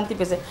আমরা শান্তি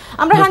পেয়েছি।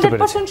 আমরা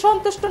 100%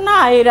 সন্তুষ্ট না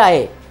এই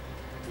রায়ে,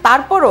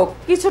 তারপরও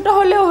কিছুটা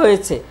হলেও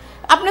হয়েছে।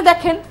 আপনি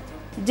দেখেন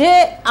যে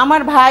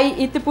আমার ভাই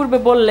ইতিপূর্বে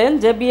বললেন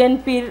যে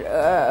বিএনপির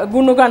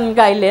গুণগান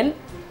গাইলেন,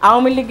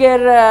 আওয়ামী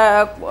লীগের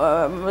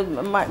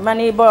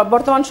মানে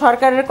বর্তমান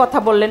সরকারের কথা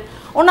বললেন।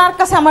 ওনার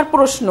কাছে আমার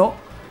প্রশ্ন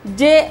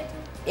যে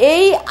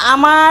এই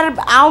আমার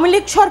আওয়ামী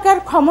লীগ সরকার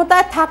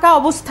ক্ষমতায় থাকা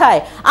অবস্থায়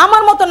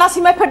আমার মতো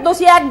নাসিমা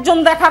ফেরদৌসী একজন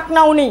দেখাক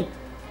না উনি,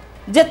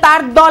 যে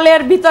তার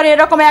দলের ভিতরে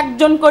এরকম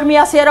একজন কর্মী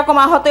আছে এরকম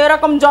আহত,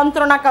 এরকম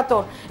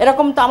যন্ত্রণাকাতর।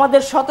 এরকম তো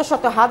আমাদের শত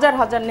শত হাজার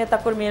হাজার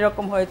নেতাকর্মী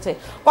এরকম হয়েছে,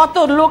 কত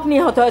লোক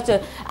নিহত হয়েছে।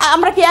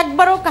 আমরা কি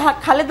একবারও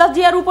খালেদা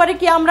জিয়ার উপরে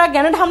কি আমরা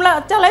গ্রেনেড হামলা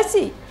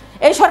চালাইছি?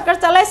 এই সরকার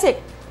চালাইছে?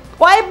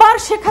 কয়বার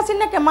শেখ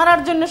হাসিনাকে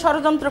মারার জন্য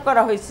ষড়যন্ত্র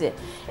করা হয়েছে।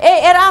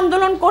 এরা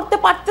আন্দোলন করতে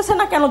পারতেছে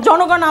না কেন?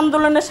 জনগণ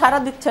আন্দোলনে সাড়া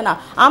দিচ্ছে না।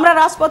 আমরা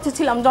রাজপথে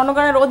ছিলাম,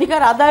 জনগণের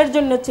অধিকার আদায়ের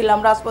জন্য ছিলাম,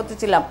 রাজপথে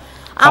ছিলাম।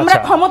 আমরা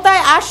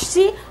ক্ষমতায়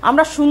আসছি,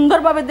 আমরা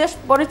সুন্দরভাবে দেশ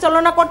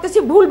পরিচালনা করতেছি।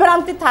 ভুল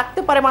ভ্রান্তি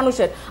থাকতে পারে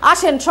মানুষের,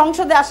 আসেন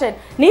সংসদে আসেন,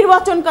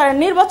 নির্বাচন করেন,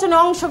 নির্বাচনে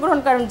অংশগ্রহণ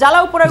করেন,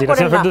 জ্বালাও প্রয়োগ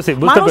করেন না,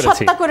 মানুষ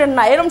হত্যা করেন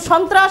না, এরকম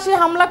সন্ত্রাসী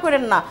হামলা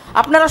করেন না।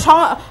 আপনারা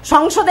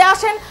সংসদে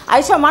আসেন,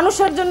 আইসা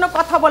মানুষের জন্য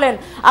কথা বলেন,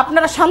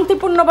 আপনারা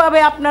শান্তিপূর্ণভাবে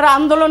আপনারা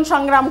আন্দোলন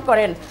সংগ্রাম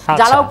করেন,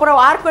 জ্বালাও পোড়াও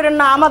আর করেন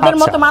না, আমাদের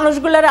মতো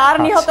মানুষগুলোর আর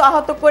নিহত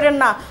আহত করেন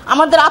না।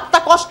 আমাদের আত্মা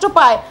কষ্ট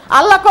পায়,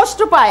 আল্লাহ কষ্ট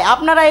পায়,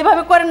 আপনারা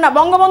এইভাবে করেন না।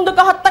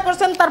 বঙ্গবন্ধুকে হত্যা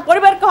করছেন, তার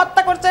পরিবারকে হত্যা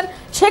করছেন,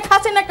 শেখ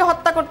হাসিনাকে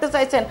হত্যা করতে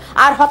চাইছেন,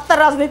 আর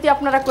হত্যার রাজনীতি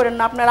আপনারা করেন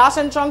না। আপনারা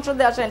আসেন,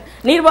 সংসদে আসেন,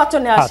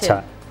 নির্বাচনে আসেন।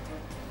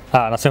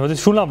 হ্যাঁ, নাসিম হাদিস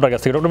শুনলাম আপনার কাছ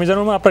থেকে। ডক্টর মিজানুর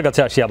রহমান, আপনার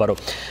কাছে আসি আবারও।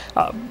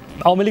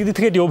 আওয়ামী লীগ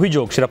থেকে এটি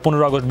অভিযোগ, সেটা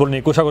 15 আগস্ট বলুন,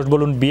 21 আগস্ট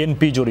বলুন,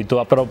 বিএনপি জড়িত।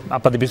 আপনারা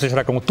আপনাদের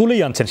বিশ্লেষণ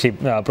তুলেই আনছেন সেই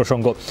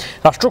প্রসঙ্গ।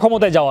 রাষ্ট্র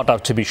ক্ষমতায় যাওয়াটা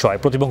হচ্ছে বিষয়,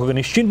 প্রতিপক্ষকে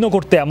নিশ্চিহ্ন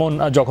করতে এমন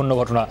জঘন্য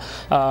ঘটনা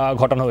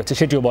ঘটানো হয়েছে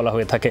সেটিও বলা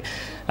হয়ে থাকে।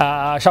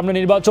 সামনে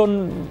নির্বাচন,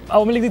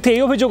 আওয়ামী লীগ থেকে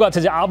এই অভিযোগ আছে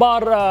যে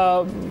আবার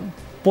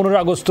 15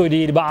 আগস্ট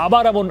তৈরির বা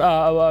আবার এমন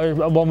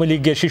আওয়ামী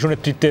লীগের শীর্ষ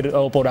নেতৃত্বের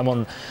ওপর এমন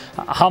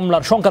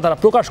হামলার শঙ্কা তারা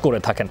প্রকাশ করে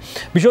থাকেন।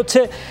 বিষয়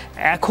হচ্ছে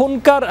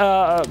এখনকার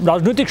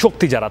রাজনৈতিক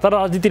শক্তি যারা, তারা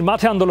রাজনীতির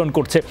মাঠে আন্দোলন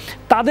করছে,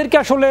 তাদেরকে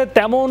আসলে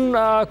তেমন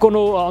কোনো,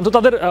 অন্তত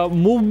তাদের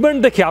মুভমেন্ট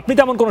দেখে আপনি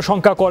তেমন কোনো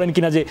শঙ্কা করেন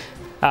কিনা যে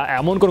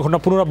এমন কোনো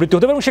ঘটনা পুনরাবৃত্তি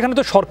হতে পারে? এবং সেখানে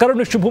তো সরকারের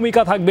নিশ্চয়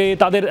ভূমিকা থাকবে,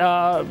 তাদের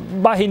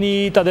বাহিনী,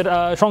 তাদের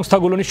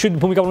সংস্থাগুলো নিশ্চিত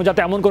ভূমিকা,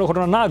 যাতে এমন কোনো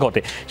ঘটনা না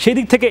ঘটে। সেই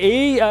দিক থেকে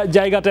এই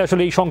জায়গাতে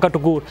আসলে এই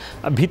সংখ্যাটুকুর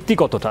ভিত্তি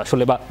কতটা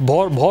আসলে, বা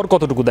ভর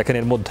কতটুকু দেখেন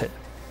এর মধ্যে?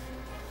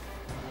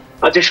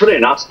 আচ্ছা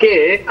শুনেন, আজকে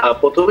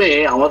প্রথমে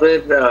আমাদের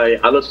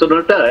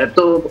আলোচনাটা এত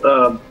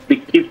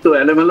বিক্ষিপ্ত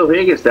এলোমেলো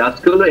হয়ে গেছে।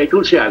 আজকে হলো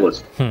 21শে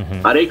আগস্ট,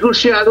 আর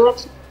 21শে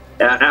আগস্ট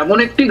এমন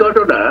একটি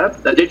ঘটনা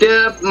যেটা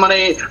মানে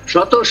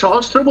শত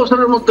সহস্র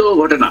বছরের মধ্যেও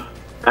ঘটে না।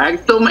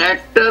 একদম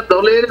একটা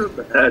দলের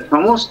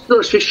সমস্ত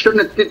শীর্ষ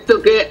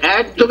নেতৃত্বকে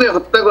একযোগে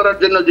হত্যা করার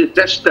জন্য যে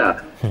চেষ্টা,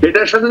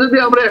 সেটার সাথে যদি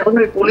আমরা এখন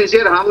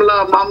পুলিশের হামলা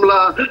মামলা,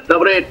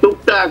 তারপরে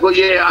টুকটাক ওই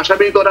যে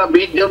আসামি করা,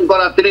 20 জন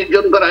করা, 30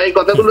 জন করা, এই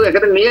কথাগুলো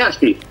এখানে নিয়ে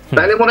আসি,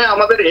 তাহলে মনে হয়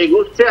আমাদের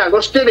 21শে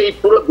আগস্টের এই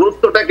পুরো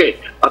গুরুত্বটাকে,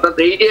 অর্থাৎ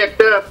এই যে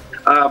একটা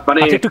মানে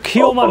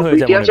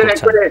ইতিহাসের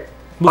একবারে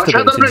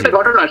অসাধারণ একটা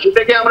ঘটনা,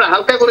 সেটাকে আমরা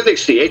হালকা করে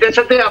দেখছি। এটার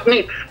সাথে আপনি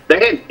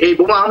দেখেন এই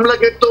বোমা হামলা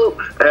কিন্তু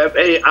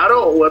আরো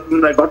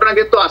ঘটনা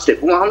কিন্তু আছে।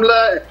 বোমা হামলা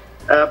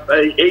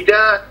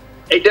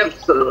এইটার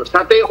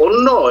সাথে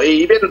অন্য এই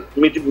ইভেন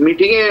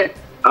মিটিং এ,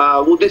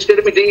 উদ্দিষ্টের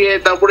মিটিং এ,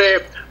 তারপরে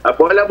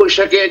পয়লা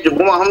বৈশাখে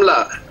বোমা হামলা,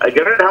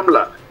 গ্রেনেড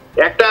হামলা,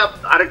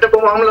 আরেকটা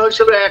বোমা হামলা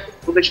হয়েছিল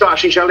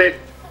 1980 সালের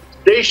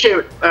 23শে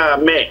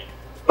মে।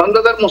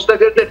 খন্দকার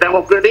মোস্তাকের যে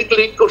ডেমোক্রেটিক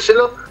লীগ করছিল,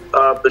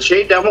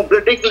 সেই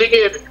ডেমোক্রেটিক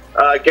লীগের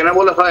কেনা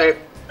বলা হয়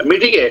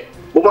মিটিং এ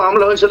বোমা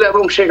হামলা হয়েছিল,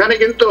 এবং সেখানে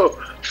কিন্তু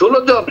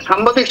 16 জন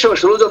সাংবাদিক সহ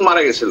 16 জন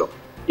মারা গেছিল।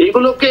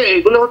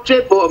 এগুলো হচ্ছে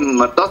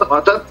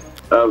অর্থাৎ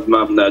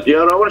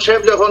জিয়া রহমান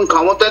সাহেব যখন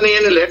ক্ষমতা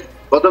নিয়ে নিলেন,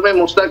 প্রথমে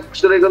মোস্তাক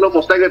সরে গেল,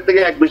 মোস্তাকের থেকে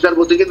এক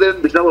বিচারপতি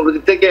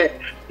থেকে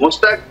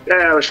মোস্তাক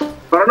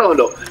সরানো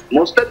হলো।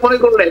 মোস্তাক মনে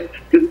করলেন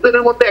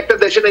কিছুদিনের মধ্যে একটা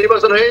দেশে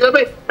নির্বাচন হয়ে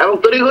যাবে, এবং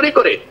তড়িঘড়ি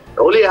করে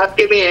অলি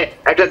হাতকে নিয়ে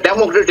একটা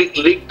ডেমোক্রেটিক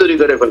লীগ তৈরি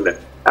করে ফেললেন।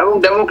 এবং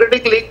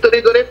ডেমোক্রেটিক লীগ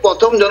তৈরি করে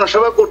প্রথম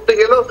জনসভা করতে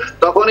গেল,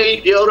 তখন এই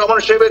জিয়াউর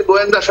রহমান সাহেবের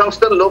গোয়েন্দা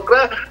সংস্থার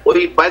লোকরা ওই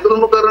বাইতুল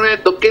মুকাররমের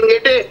দক্ষিণ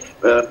গেটে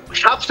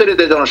সাপ ছেড়ে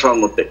দেয়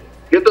জনসভার মধ্যে,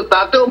 কিন্তু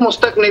তাতেও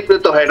মোস্তাক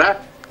নিবৃত্ত হয় না।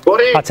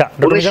 পরে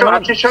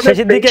 1980 সালে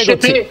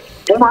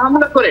বোমা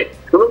হামলা করে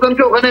 16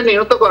 জনকে ওখানে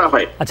নিহত করা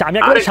হয়। আচ্ছা, আমি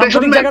একটা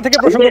সাংবাদিক জায়গা থেকে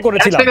প্রশ্ন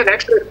করেছিলাম,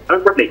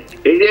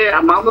 এই যে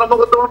মামলা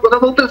মোকদ্দমার কথা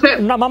বলতেছেন,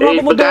 না মামলা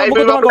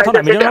মোকদ্দমার কথা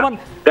না, মিজানুর রহমান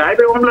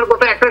গায়েবের মামলার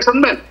কথা একটা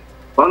শুনবেন।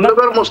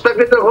 খন্দকার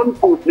মোস্তাককে যখন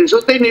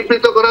কিছুতেই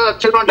নিবৃত্ত করা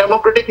যাচ্ছে না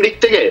ডেমোক্রেটিক লীগ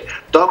থেকে,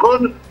 তখন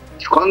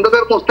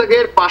খন্দকার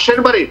মোস্তাকের পাশের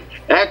বাড়ির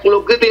এক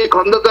লোককে দিয়ে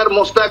খন্দকার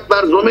মোস্তাক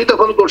তার জমি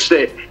দখল করছে,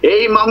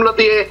 এই মামলা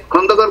দিয়ে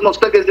খন্দকার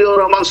মোস্তাকে জিয়াউর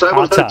রহমান 6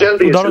 বছর জেল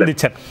দিয়েছিলেন।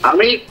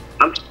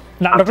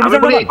 না ডক্টর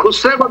মিজানুর রহমান,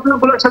 খুচরা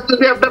ঘটনাগুলোর সাথে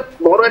যদি আমরা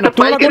বড় একটা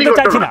পাইকারি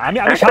ঘটনা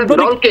একটা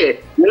দলকে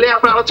মিলে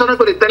আমরা আলোচনা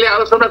করি, তাহলে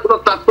আলোচনা কোনো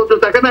তাৎপর্য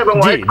থাকে না এবং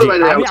অনেক কমে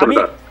যায়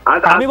আলোচনাটা।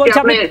 আমি বলছি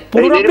আপনি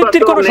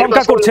পুনরাবৃত্তির কোনো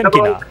শঙ্কা করছেন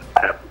কিনা?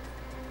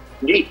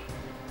 জি,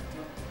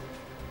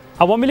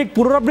 আওয়ামী লীগ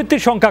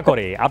পুনরাবৃত্তির শঙ্কা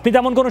করে, আপনি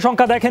তেমন কোনো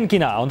শঙ্কা দেখেন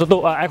কিনা অন্তত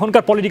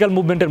এখনকার পলিটিক্যাল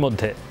মুভমেন্টের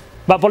মধ্যে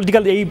বা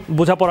পলিটিক্যাল এই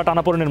বোঝাপড়া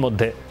টানাপোড়েনের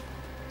মধ্যে?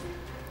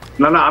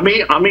 না না,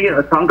 আমি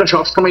সংখ্যা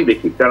সবসময়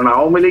দেখি, কারণ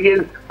আওয়ামী লীগের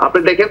আপনি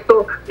দেখেন তো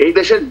এই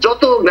দেশের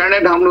যত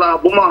গ্রেনেড হামলা,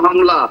 বোমা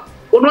হামলা,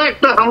 কোন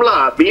একটা হামলা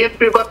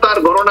বিএনপি বা তার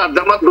ঘটনা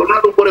জামাত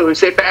ঘটনার উপরে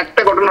হয়েছে, এটা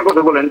একটা ঘটনার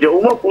কথা বলেন যে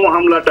অমুক বোমা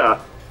হামলাটা,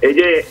 এই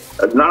যে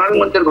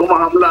নারায়ণগঞ্জের বোমা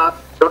হামলা,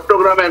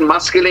 চট্টগ্রামের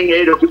মাস কিলিং,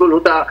 এই রকিবুল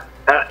হুদা,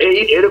 এই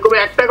এরকম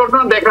একটা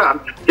ঘটনা দেখান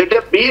যেটা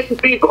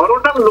বিএনপি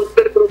ঘটনার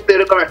লোকদের বিরুদ্ধে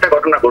এরকম একটা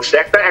ঘটনা ঘটছে,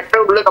 একটা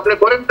উল্লেখ আপনি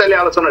করেন, তাহলে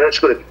আলোচনা শেষ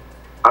করে দিন।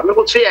 আমি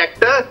বলছি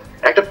একটা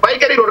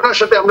পাইকারি ঘটনার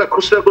সাথে আমরা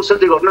খুচরা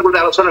যে ঘটনাগুলো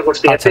আলোচনা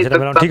করছি,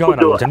 ঠিক হবে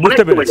না বলছেন,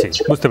 বুঝতে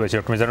পেরেছি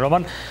ডক্টর মিজানুর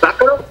রহমান।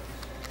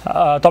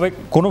 তবে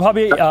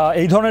কোনোভাবে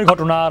এই ধরনের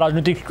ঘটনা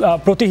রাজনৈতিক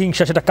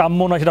প্রতিহিংসা সেটা কাম্য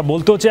নয়, সেটা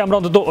বলতে হচ্ছে আমরা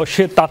অন্তত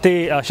তাতে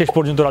শেষ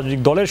পর্যন্ত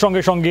রাজনৈতিক দলের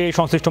সঙ্গে সঙ্গে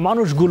সংশ্লিষ্ট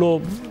মানুষগুলো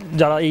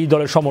যারা এই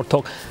দলের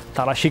সমর্থক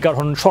তারা শিকার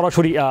হন,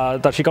 সরাসরি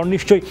তার শিকার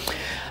নিশ্চয়ই।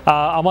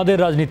 আমাদের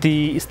রাজনীতি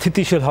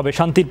স্থিতিশীল হবে,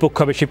 শান্তির পক্ষ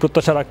হবে, সেই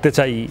প্রত্যাশা রাখতে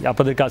চাই।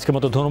 আপনাদেরকে আজকের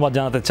মতো ধন্যবাদ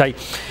জানাতে চাই।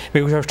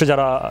 বিশেষ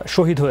যারা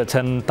শহীদ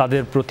হয়েছেন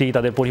তাদের প্রতি,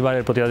 তাদের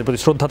পরিবারের প্রতি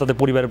শ্রদ্ধা, তাদের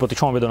পরিবারের প্রতি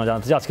সমবেদনা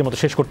জানাতে চাই। আজকের মতো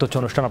শেষ করতে হচ্ছে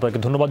অনুষ্ঠান।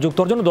 আপনাদেরকে ধন্যবাদ যুক্ত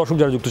হওয়ার জন্য। দর্শক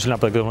যারা যুক্ত ছিলেন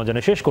আপনাদেরকে ধন্যবাদ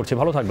জানিয়ে শেষ করছি।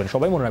 ভালো থাকবেন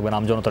সবাই, মনে রাখবেন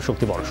আমজনতার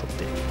শক্তি বড়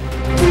শক্তি।